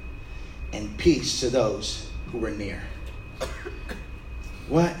off, and peace to those who were near.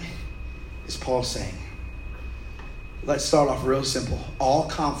 What is Paul saying? Let's start off real simple. All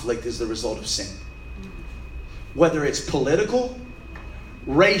conflict is the result of sin. Whether it's political,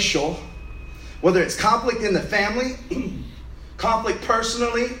 racial, whether it's conflict in the family, conflict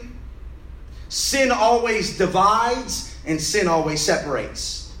personally, sin always divides and sin always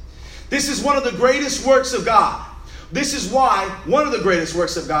separates. This is one of the greatest works of God. This is why one of the greatest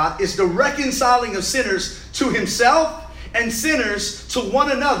works of God is the reconciling of sinners to himself and sinners to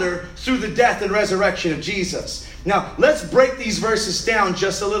one another through the death and resurrection of Jesus. Now, let's break these verses down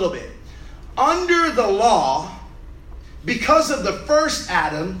just a little bit. Under the law, because of the first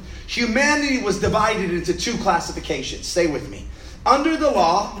Adam, humanity was divided into two classifications. Stay with me. Under the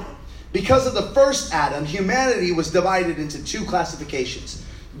law, because of the first Adam, humanity was divided into two classifications: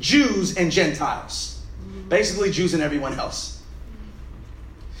 Jews and Gentiles. Basically, Jews and everyone else.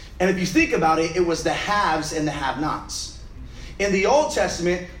 And if you think about it, it was the haves and the have-nots. In the Old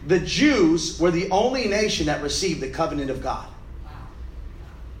Testament, the Jews were the only nation that received the covenant of God.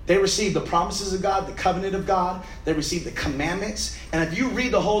 They received the promises of God, the covenant of God. They received the commandments. And if you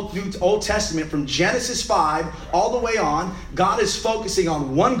read the whole Old Testament from Genesis 5 all the way on, God is focusing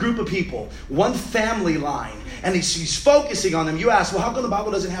on one group of people, one family line. And he's focusing on them. You ask, well, how come the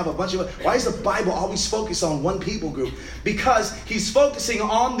Bible doesn't have a bunch of... Why is the Bible always focused on one people group? Because he's focusing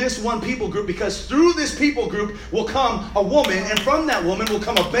on this one people group, because through this people group will come a woman, and from that woman will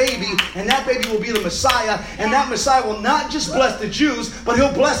come a baby, and that baby will be the Messiah, and that Messiah will not just bless the Jews, but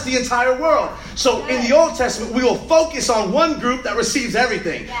he'll bless the entire world. So in the Old Testament, we will focus on one group that receives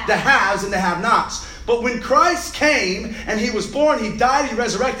everything, the haves and the have-nots. But when Christ came and he was born, he died, he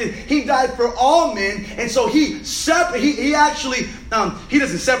resurrected, he died for all men. And so he actually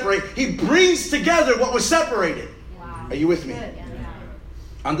doesn't separate, he brings together what was separated. Wow. Are you with me? Good. Yeah.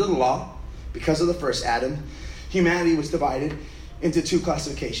 Under the law, because of the first Adam, humanity was divided into two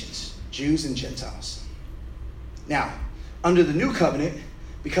classifications: Jews and Gentiles. Now, under the new covenant,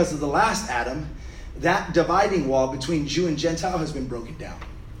 because of the last Adam, that dividing wall between Jew and Gentile has been broken down.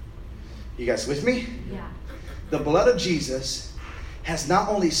 You guys with me? Yeah. The blood of Jesus has not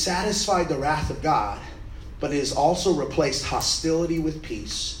only satisfied the wrath of God, but it has also replaced hostility with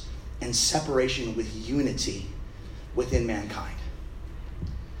peace and separation with unity within mankind.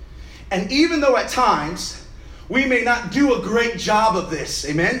 And even though at times we may not do a great job of this,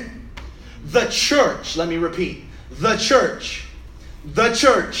 amen? The church, let me repeat, the church.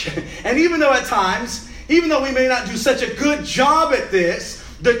 And even though at times, even though we may not do such a good job at this,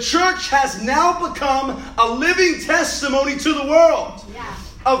 the church has now become a living testimony to the world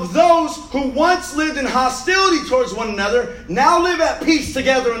of those who once lived in hostility towards one another, now live at peace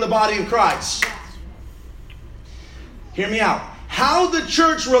together in the body of Christ. Hear me out. How the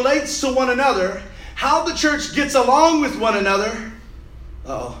church relates to one another, how the church gets along with one another,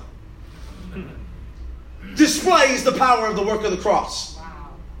 displays the power of the work of the cross.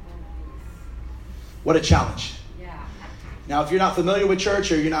 What a challenge. Now, if you're not familiar with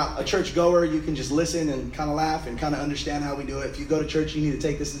church, or you're not a church goer, you can just listen and kind of laugh and kind of understand how we do it. If you go to church, you need to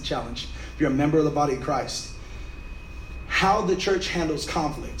take this as a challenge. If you're a member of the body of Christ, how the church handles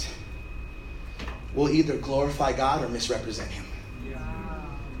conflict will either glorify God or misrepresent him.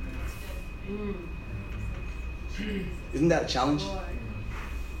 Isn't that a challenge?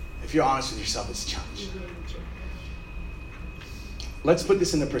 If you're honest with yourself, it's a challenge. Let's put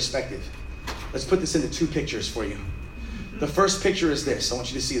this into perspective. Let's put this into two pictures for you. The first picture is this. I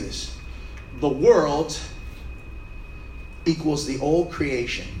want you to see this. The world equals the old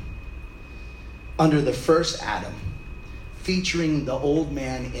creation under the first Adam, featuring the old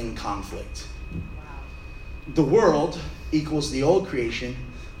man in conflict. The world equals the old creation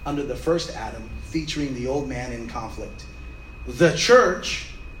under the first Adam, featuring the old man in conflict. The church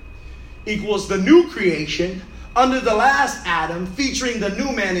equals the new creation under the last Adam, featuring the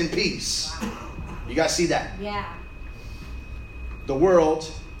new man in peace. You guys see that? Yeah. The world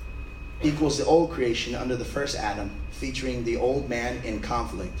equals the old creation under the first Adam, featuring the old man in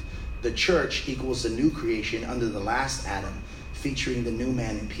conflict. The church equals the new creation under the last Adam, featuring the new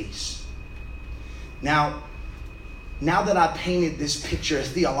man in peace. Now that I painted this picture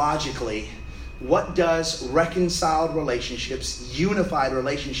theologically, what does reconciled relationships, unified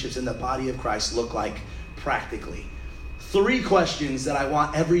relationships in the body of Christ look like practically? 3 questions that I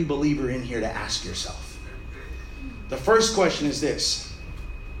want every believer in here to ask yourself. The first question is this: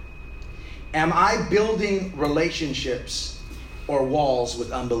 am I building relationships or walls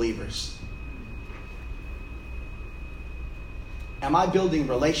with unbelievers? Am I building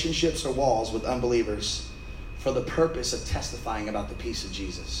relationships or walls with unbelievers for the purpose of testifying about the peace of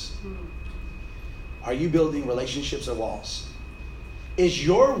Jesus? Are you building relationships or walls? Is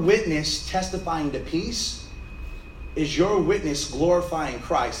your witness testifying to peace? Is your witness glorifying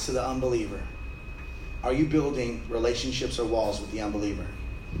Christ to the unbeliever? Are you building relationships or walls with the unbeliever?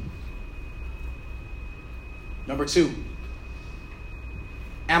 Number 2,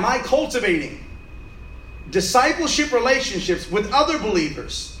 am I cultivating discipleship relationships with other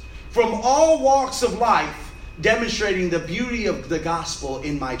believers from all walks of life, demonstrating the beauty of the gospel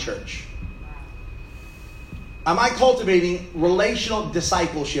in my church? Am I cultivating relational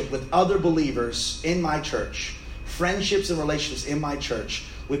discipleship with other believers in my church, friendships and relationships in my church,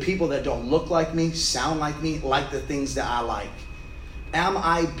 with people that don't look like me, sound like me, like the things that I like? Am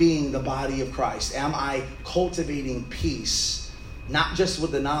I being the body of Christ? Am I cultivating peace, not just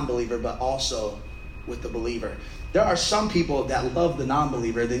with the non-believer, but also with the believer? There are some people that love the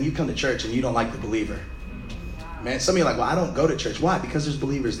non-believer, then you come to church and you don't like the believer. Man, some of you are like, well, I don't go to church. Why? Because there's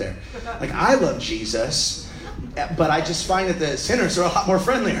believers there. Like, I love Jesus, but I just find that the sinners are a lot more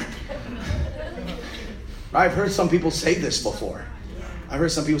friendlier. I've heard some people say this before. I've heard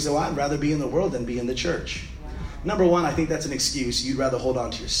some people say, well, I'd rather be in the world than be in the church. Number one, I think that's an excuse. You'd rather hold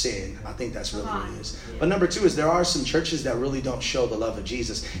on to your sin. I think that's really what it is. But number two is there are some churches that really don't show the love of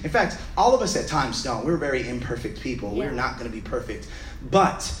Jesus. In fact, all of us at times don't. We're very imperfect people. We're not going to be perfect.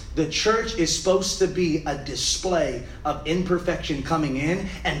 But the church is supposed to be a display of imperfection coming in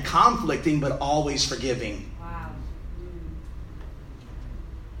and conflicting, but always forgiving. Wow.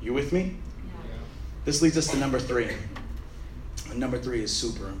 You with me? Yeah. This leads us to number three. And number three is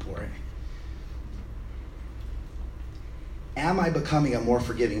super important. Am I becoming a more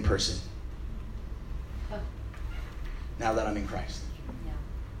forgiving person now that I'm in Christ?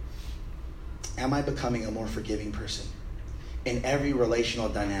 Yeah. Am I becoming a more forgiving person in every relational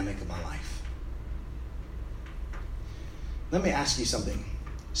dynamic of my life? Let me ask you something.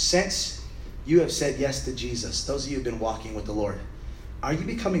 Since you have said yes to Jesus, those of you who have been walking with the Lord, are you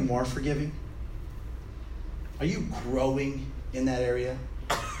becoming more forgiving? Are you growing in that area?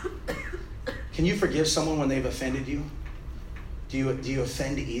 Can you forgive someone when they've offended you? Do you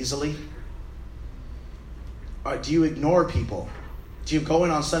offend easily? Or do you ignore people? Do you go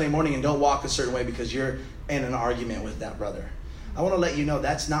in on Sunday morning and don't walk a certain way because you're in an argument with that brother? I want to let you know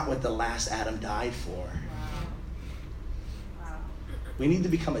that's not what the last Adam died for. Wow. Wow. We need to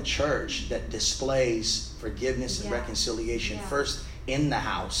become a church that displays forgiveness and Yeah. reconciliation Yeah. first in the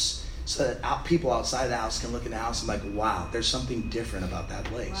house, so that people outside the house can look in the house and be like, wow, there's something different about that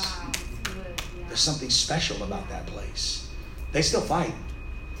place. Wow. That's good. Yeah. There's something special about that place. They still fight,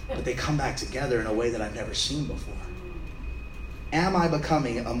 but they come back together in a way that I've never seen before. Am I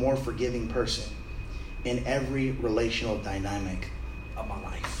becoming a more forgiving person in every relational dynamic of my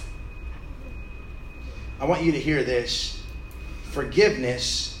life? I want you to hear this.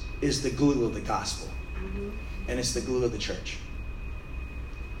 Forgiveness is the glue of the gospel, and it's the glue of the church.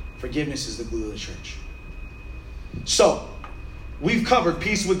 Forgiveness is the glue of the church. So, we've covered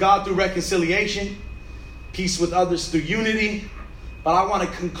peace with God through reconciliation, peace with others through unity. But I want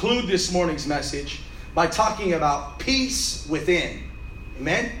to conclude this morning's message by talking about peace within.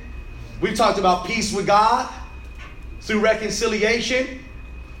 Amen? We've talked about peace with God through reconciliation,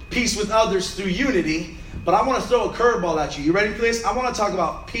 peace with others through unity. But I want to throw a curveball at you. You ready for this? I want to talk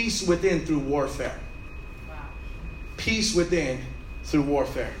about peace within through warfare. Wow. Peace within through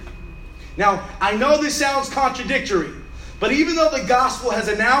warfare. Now, I know this sounds contradictory, but even though the gospel has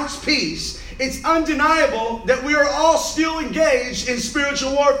announced peace, it's undeniable that we are all still engaged in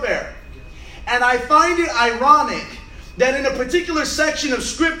spiritual warfare. And I find it ironic that in a particular section of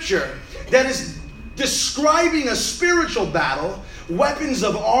Scripture that is describing a spiritual battle, weapons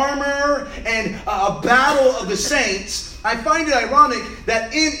of armor, and a battle of the saints, I find it ironic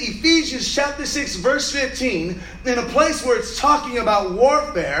that in Ephesians chapter 6, verse 15, in a place where it's talking about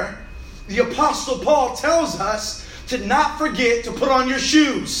warfare, the Apostle Paul tells us to not forget to put on your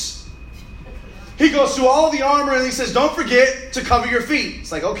shoes. He goes through all the armor and he says, don't forget to cover your feet.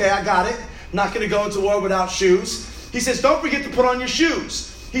 It's like, okay, I got it. I'm not going to go into war without shoes. He says, don't forget to put on your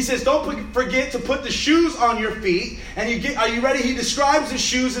shoes. He says, don't forget to put the shoes on your feet. And are you ready? He describes the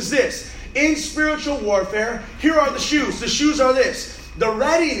shoes as this. In spiritual warfare, here are the shoes. The shoes are this. The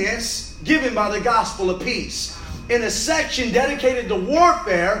readiness given by the gospel of peace. In a section dedicated to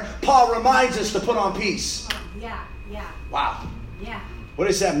warfare, Paul reminds us to put on peace. Yeah. Wow. Yeah. What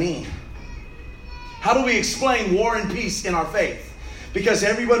does that mean? How do we explain war and peace in our faith? Because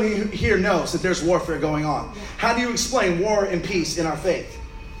everybody here knows that there's warfare going on. How do you explain war and peace in our faith?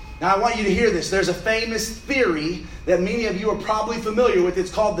 Now I want you to hear this. There's a famous theory that many of you are probably familiar with.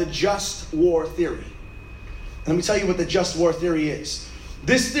 It's called the just war theory. Let me tell you what the just war theory is.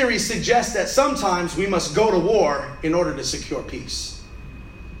 This theory suggests that sometimes we must go to war in order to secure peace.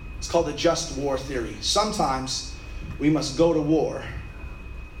 It's called the just war theory. Sometimes we must go to war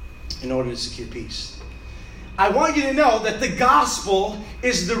in order to secure peace. I want you to know that the gospel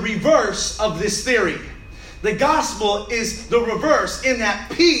is the reverse of this theory. The gospel is the reverse in that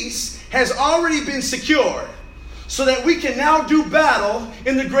peace has already been secured so that we can now do battle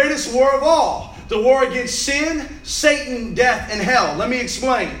in the greatest war of all, the war against sin, Satan, death, and hell. Let me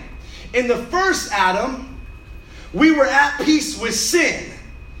explain. In the first Adam, we were at peace with sin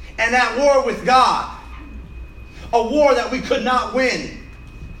and at war with God, a war that we could not win.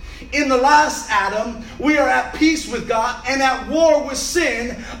 in the last Adam, we are at peace with God and at war with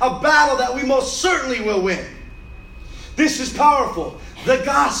sin, a battle that we most certainly will win. This is powerful. The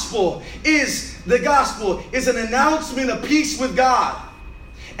gospel is an announcement of peace with God.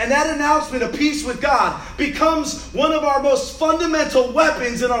 And that announcement of peace with God becomes one of our most fundamental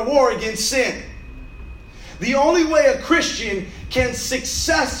weapons in our war against sin. The only way a Christian can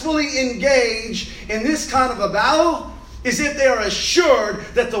successfully engage in this kind of a battle is if they are assured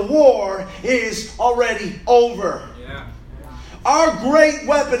that the war is already over. Yeah. Our great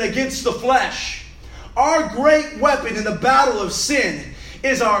weapon against the flesh, our great weapon in the battle of sin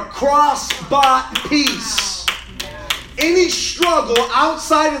is our cross-bought peace. Any struggle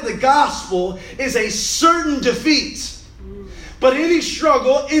outside of the gospel is a certain defeat. But any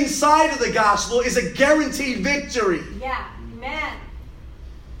struggle inside of the gospel is a guaranteed victory. Yeah. Amen.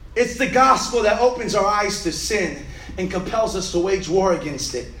 It's the gospel that opens our eyes to sin and compels us to wage war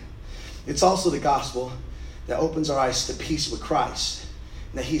against it. It's also the gospel that opens our eyes to peace with Christ,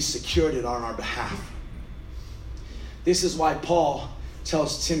 and that He's secured it on our behalf. This is why Paul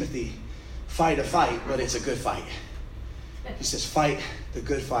tells Timothy, fight a fight, but it's a good fight. He says, fight the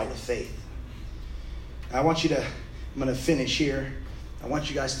good fight of faith. And I'm going to finish here. I want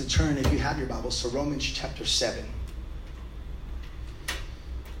you guys to turn, if you have your Bibles, to Romans chapter 7.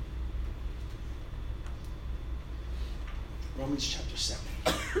 Romans chapter 7,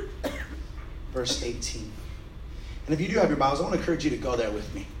 verse 18. And if you do have your Bibles, I want to encourage you to go there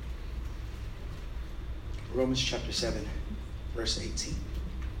with me. Romans chapter 7, verse 18.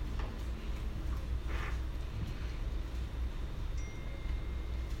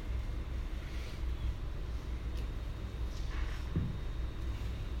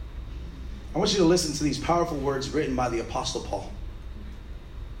 I want you to listen to these powerful words written by the Apostle Paul.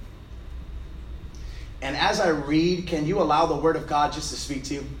 And as I read, can you allow the Word of God just to speak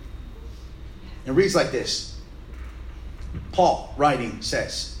to you? It reads like this. Paul, writing,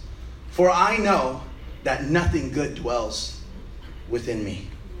 says, "For I know that nothing good dwells within me,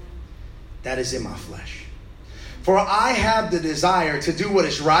 that is in my flesh. For I have the desire to do what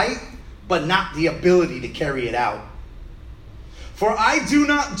is right, but not the ability to carry it out. For I do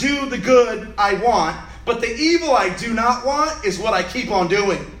not do the good I want, but the evil I do not want is what I keep on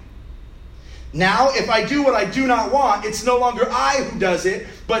doing. Now, if I do what I do not want, it's no longer I who does it,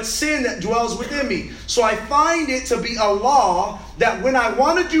 but sin that dwells within me. So I find it to be a law that when I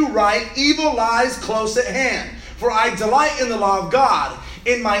want to do right, evil lies close at hand. For I delight in the law of God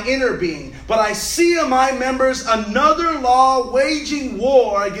in my inner being. But I see in my members another law waging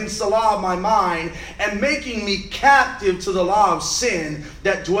war against the law of my mind and making me captive to the law of sin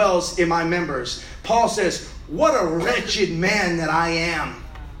that dwells in my members." Paul says, what a wretched man that I am.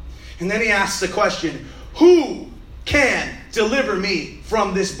 And then he asks the question, who can deliver me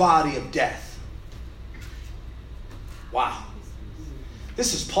from this body of death? Wow.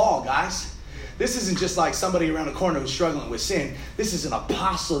 This is Paul, guys. This isn't just like somebody around the corner who's struggling with sin. This is an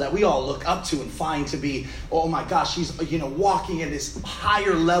apostle that we all look up to and find to be, oh my gosh, he's walking in this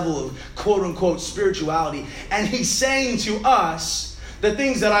higher level of quote unquote spirituality. And he's saying to us, the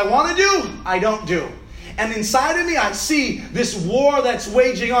things that I want to do, I don't do. And inside of me, I see this war that's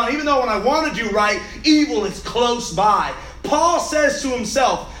waging on. Even though when I want to do right, evil is close by. Paul says to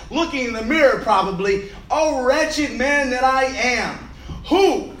himself, looking in the mirror probably, "Oh, wretched man that I am,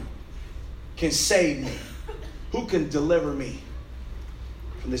 who can save me? Who can deliver me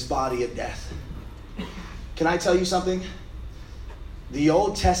from this body of death?" Can I tell you something? The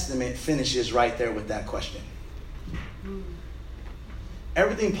Old Testament finishes right there with that question.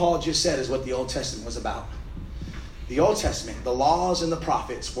 Everything Paul just said is what the Old Testament was about. The Old Testament, the laws and the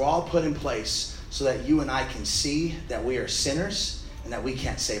prophets were all put in place so that you and I can see that we are sinners and that we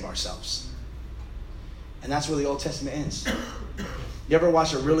can't save ourselves. And that's where the Old Testament ends. You ever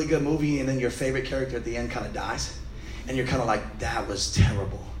watch a really good movie and then your favorite character at the end kind of dies? And you're kind of like, that was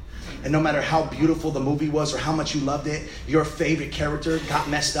terrible. And no matter how beautiful the movie was or how much you loved it, your favorite character got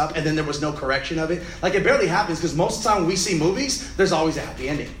messed up and then there was no correction of it. Like, it barely happens because most of the time when we see movies, there's always a happy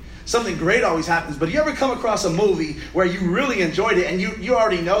ending. Something great always happens. But you ever come across a movie where you really enjoyed it and you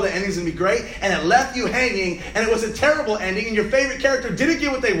already know the ending's going to be great and it left you hanging and it was a terrible ending and your favorite character didn't get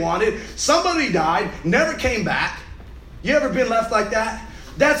what they wanted, somebody died, never came back? You ever been left like that?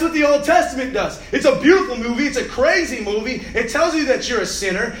 That's what the Old Testament does. It's a beautiful movie. It's a crazy movie. It tells you that you're a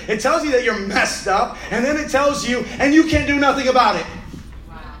sinner. It tells you that you're messed up. And then it tells you, and you can't do nothing about it.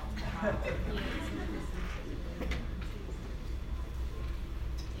 Wow.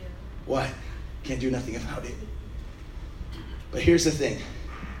 What? Can't do nothing about it. But here's the thing.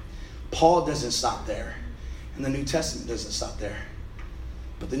 Paul doesn't stop there. And the New Testament doesn't stop there.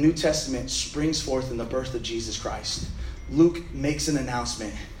 But the New Testament springs forth in the birth of Jesus Christ. Luke makes an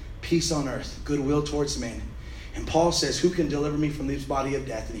announcement. Peace on earth, goodwill towards men. And Paul says, who can deliver me from this body of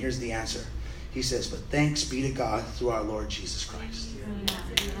death? And here's the answer. He says, but thanks be to God through our Lord Jesus Christ.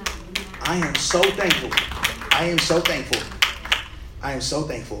 I am so thankful. I am so thankful. I am so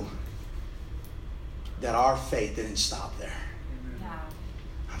thankful that our faith didn't stop there.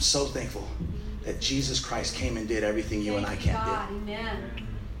 I'm so thankful that Jesus Christ came and did everything you and I can't do. Amen.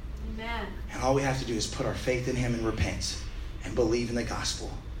 Amen. And all we have to do is put our faith in him and repent and believe in the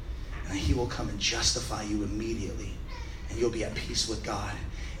gospel. And he will come and justify you immediately. And you'll be at peace with God.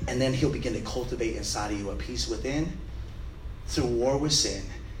 And then he'll begin to cultivate inside of you a peace within, through war with sin,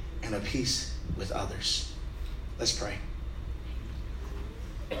 and a peace with others. Let's pray.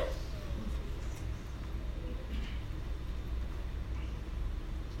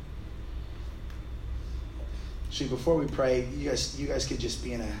 See, before we pray, you guys could just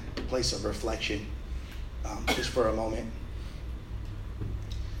be in a place of reflection just for a moment.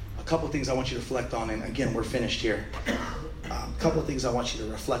 A couple of things I want you to reflect on, and again, we're finished here. A couple of things I want you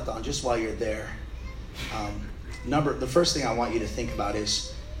to reflect on just while you're there. The first thing I want you to think about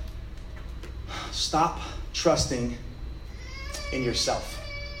is stop trusting in yourself.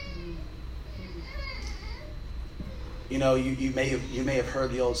 You know, you may have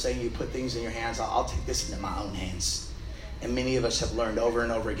heard the old saying, you put things in your hands, I'll take this into my own hands. And many of us have learned over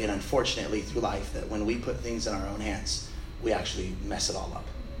and over again, unfortunately, through life, that when we put things in our own hands, we actually mess it all up.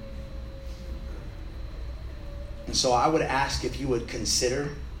 And so I would ask if you would consider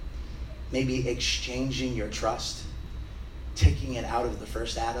maybe exchanging your trust, taking it out of the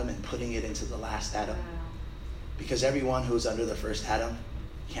first Adam and putting it into the last Adam. Wow. Because everyone who's under the first Adam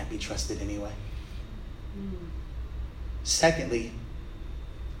can't be trusted anyway. Secondly,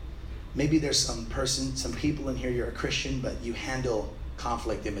 maybe there's some people in here, you're a Christian, but you handle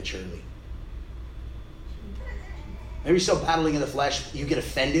conflict immaturely. Maybe you're still battling in the flesh. You get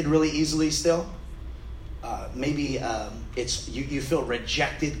offended really easily still. Maybe it's you feel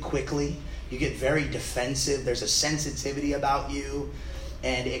rejected quickly. You get very defensive. There's a sensitivity about you.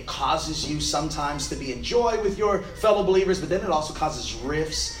 And it causes you sometimes to be in joy with your fellow believers, but then it also causes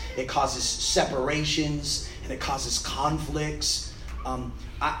rifts. It causes separations. And it causes conflicts.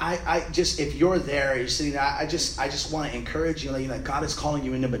 I just, if you're there, you're sitting there, I just want to encourage you that God is calling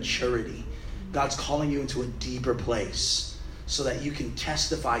you into maturity. God's calling you into a deeper place so that you can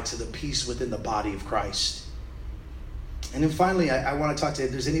testify to the peace within the body of Christ. And then finally, I want to talk to you.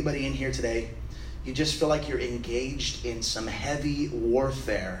 If there's anybody in here today, you just feel like you're engaged in some heavy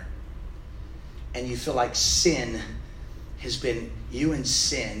warfare and you feel like sin has been you and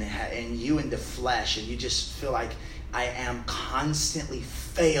sin and you and the flesh, and you just feel like I am constantly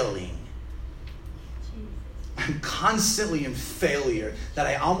failing. I'm constantly in failure, that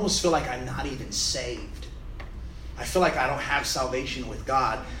I almost feel like I'm not even saved. I feel like I don't have salvation with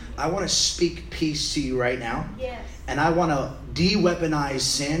God. I want to speak peace to you right now. Yes. And I want to de-weaponize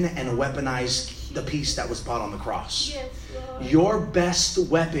sin and weaponize the peace that was brought on the cross. Yes, Lord. Your best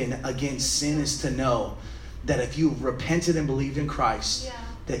weapon against sin is to know that if you repented and believed in Christ,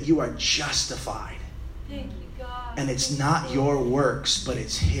 that you are justified. Thank you, God. And it's not your works, but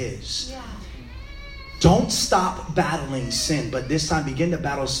it's His. Yeah. Don't stop battling sin, but this time begin to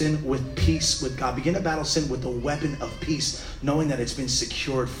battle sin with peace with God. Begin to battle sin with the weapon of peace, knowing that it's been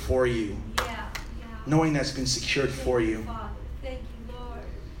secured for you. Yeah. Knowing that it's been secured for you. Father. Thank you, Lord.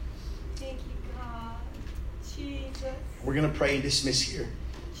 Thank you, God. Jesus. We're going to pray and dismiss here.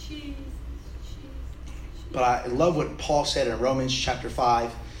 Jesus. But I love what Paul said in Romans chapter 5,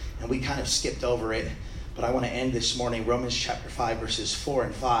 and we kind of skipped over it. But I want to end this morning, Romans chapter 5, verses 4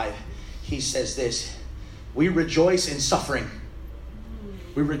 and 5. He says this, we rejoice in suffering.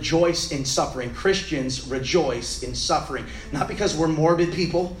 We rejoice in suffering. Christians rejoice in suffering. Not because we're morbid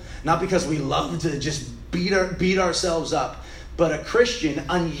people, not because we love to just beat ourselves up, but a Christian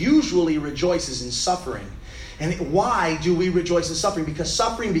unusually rejoices in suffering. And why do we rejoice in suffering? Because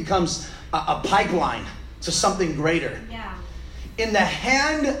suffering becomes a pipeline to something greater. Yeah. In the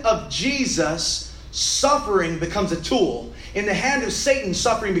hand of Jesus, suffering becomes a tool. In the hand of Satan,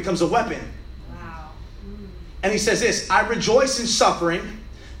 suffering becomes a weapon. Wow. And he says this, I rejoice in suffering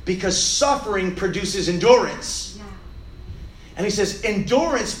because suffering produces endurance. Yeah. And he says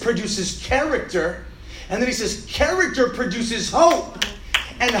endurance produces character. And then he says character produces hope.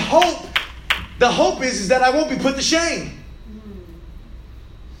 And hope, the hope is that I won't be put to shame.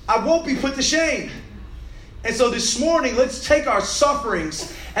 I won't be put to shame. And so this morning, let's take our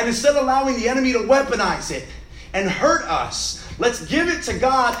sufferings and instead of allowing the enemy to weaponize it, and hurt us. Let's give it to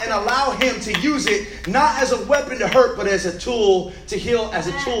God and allow him to use it, not as a weapon to hurt, but as a tool to heal, as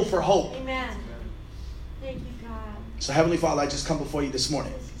a tool for hope. Amen. Thank you, God. So Heavenly Father, I just come before you this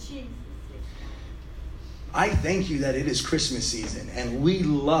morning. Jesus. I thank you that it is Christmas season, and we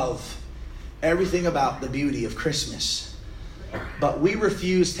love everything about the beauty of Christmas. But we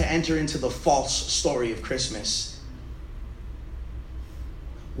refuse to enter into the false story of Christmas.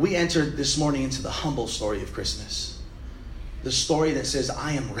 We entered this morning into the humble story of Christmas. The story that says,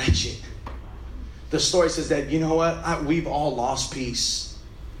 I am wretched. The story says that, you know what? We've all lost peace.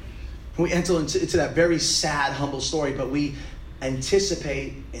 We enter into that very sad, humble story, but we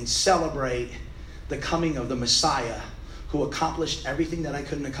anticipate and celebrate the coming of the Messiah who accomplished everything that I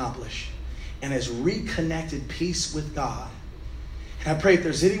couldn't accomplish and has reconnected peace with God. And I pray if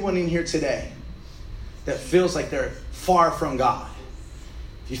there's anyone in here today that feels like they're far from God,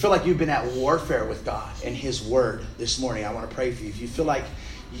 if you feel like you've been at warfare with God and his word this morning, I want to pray for you. If you feel like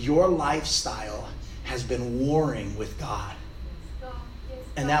your lifestyle has been warring with God,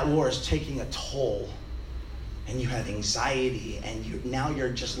 and that war is taking a toll, and you have anxiety, and now you're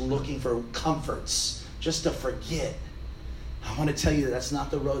just looking for comforts just to forget, I want to tell you that that's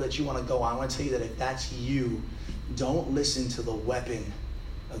not the road that you want to go on. I want to tell you that if that's you, don't listen to the weapon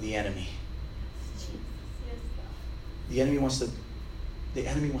of the enemy. The enemy wants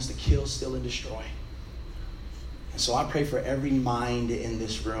to kill, steal, and destroy. And so I pray for every mind in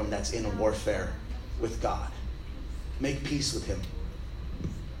this room that's in warfare with God. Make peace with him.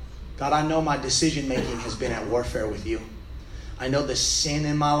 God, I know my decision making has been at warfare with you. I know the sin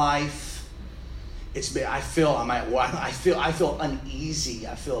in my life. I feel uneasy.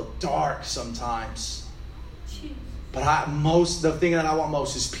 I feel dark sometimes. But the thing that I want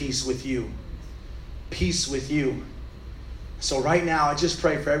most is peace with you. Peace with you. So right now, I just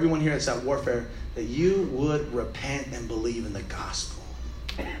pray for everyone here that's at warfare that you would repent and believe in the gospel.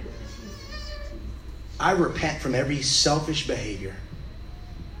 I repent from every selfish behavior.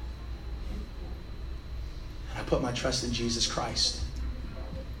 And I put my trust in Jesus Christ,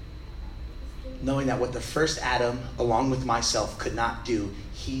 knowing that what the first Adam, along with myself, could not do,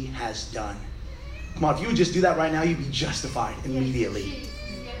 he has done. Come on, if you would just do that right now, you'd be justified immediately.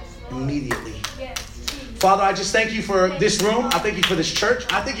 Immediately. Father, I just thank you for this room. I thank you for this church.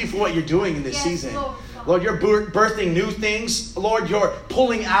 I thank you for what you're doing in this season. Lord, you're birthing new things. Lord, you're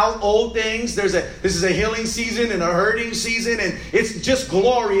pulling out old things. This is a healing season and a hurting season, and it's just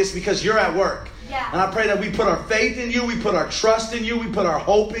glorious because you're at work. And I pray that we put our faith in you, we put our trust in you, we put our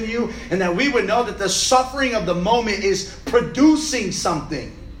hope in you, and that we would know that the suffering of the moment is producing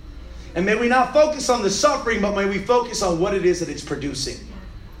something. And may we not focus on the suffering, but may we focus on what it is that it's producing.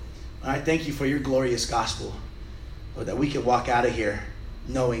 And I thank you for your glorious gospel, Lord, that we can walk out of here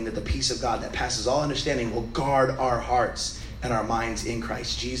knowing that the peace of God that passes all understanding will guard our hearts and our minds in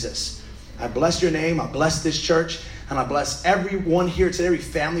Christ Jesus. I bless your name. I bless this church. And I bless everyone here today, every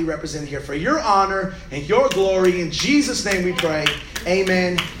family represented here, for your honor and your glory. In Jesus' name we pray.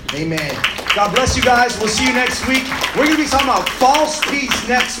 Amen. Amen. God bless you guys. We'll see you next week. We're going to be talking about false peace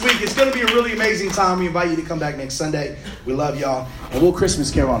next week. It's going to be a really amazing time. We invite you to come back next Sunday. We love y'all. And we'll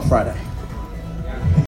Christmas carol on Friday.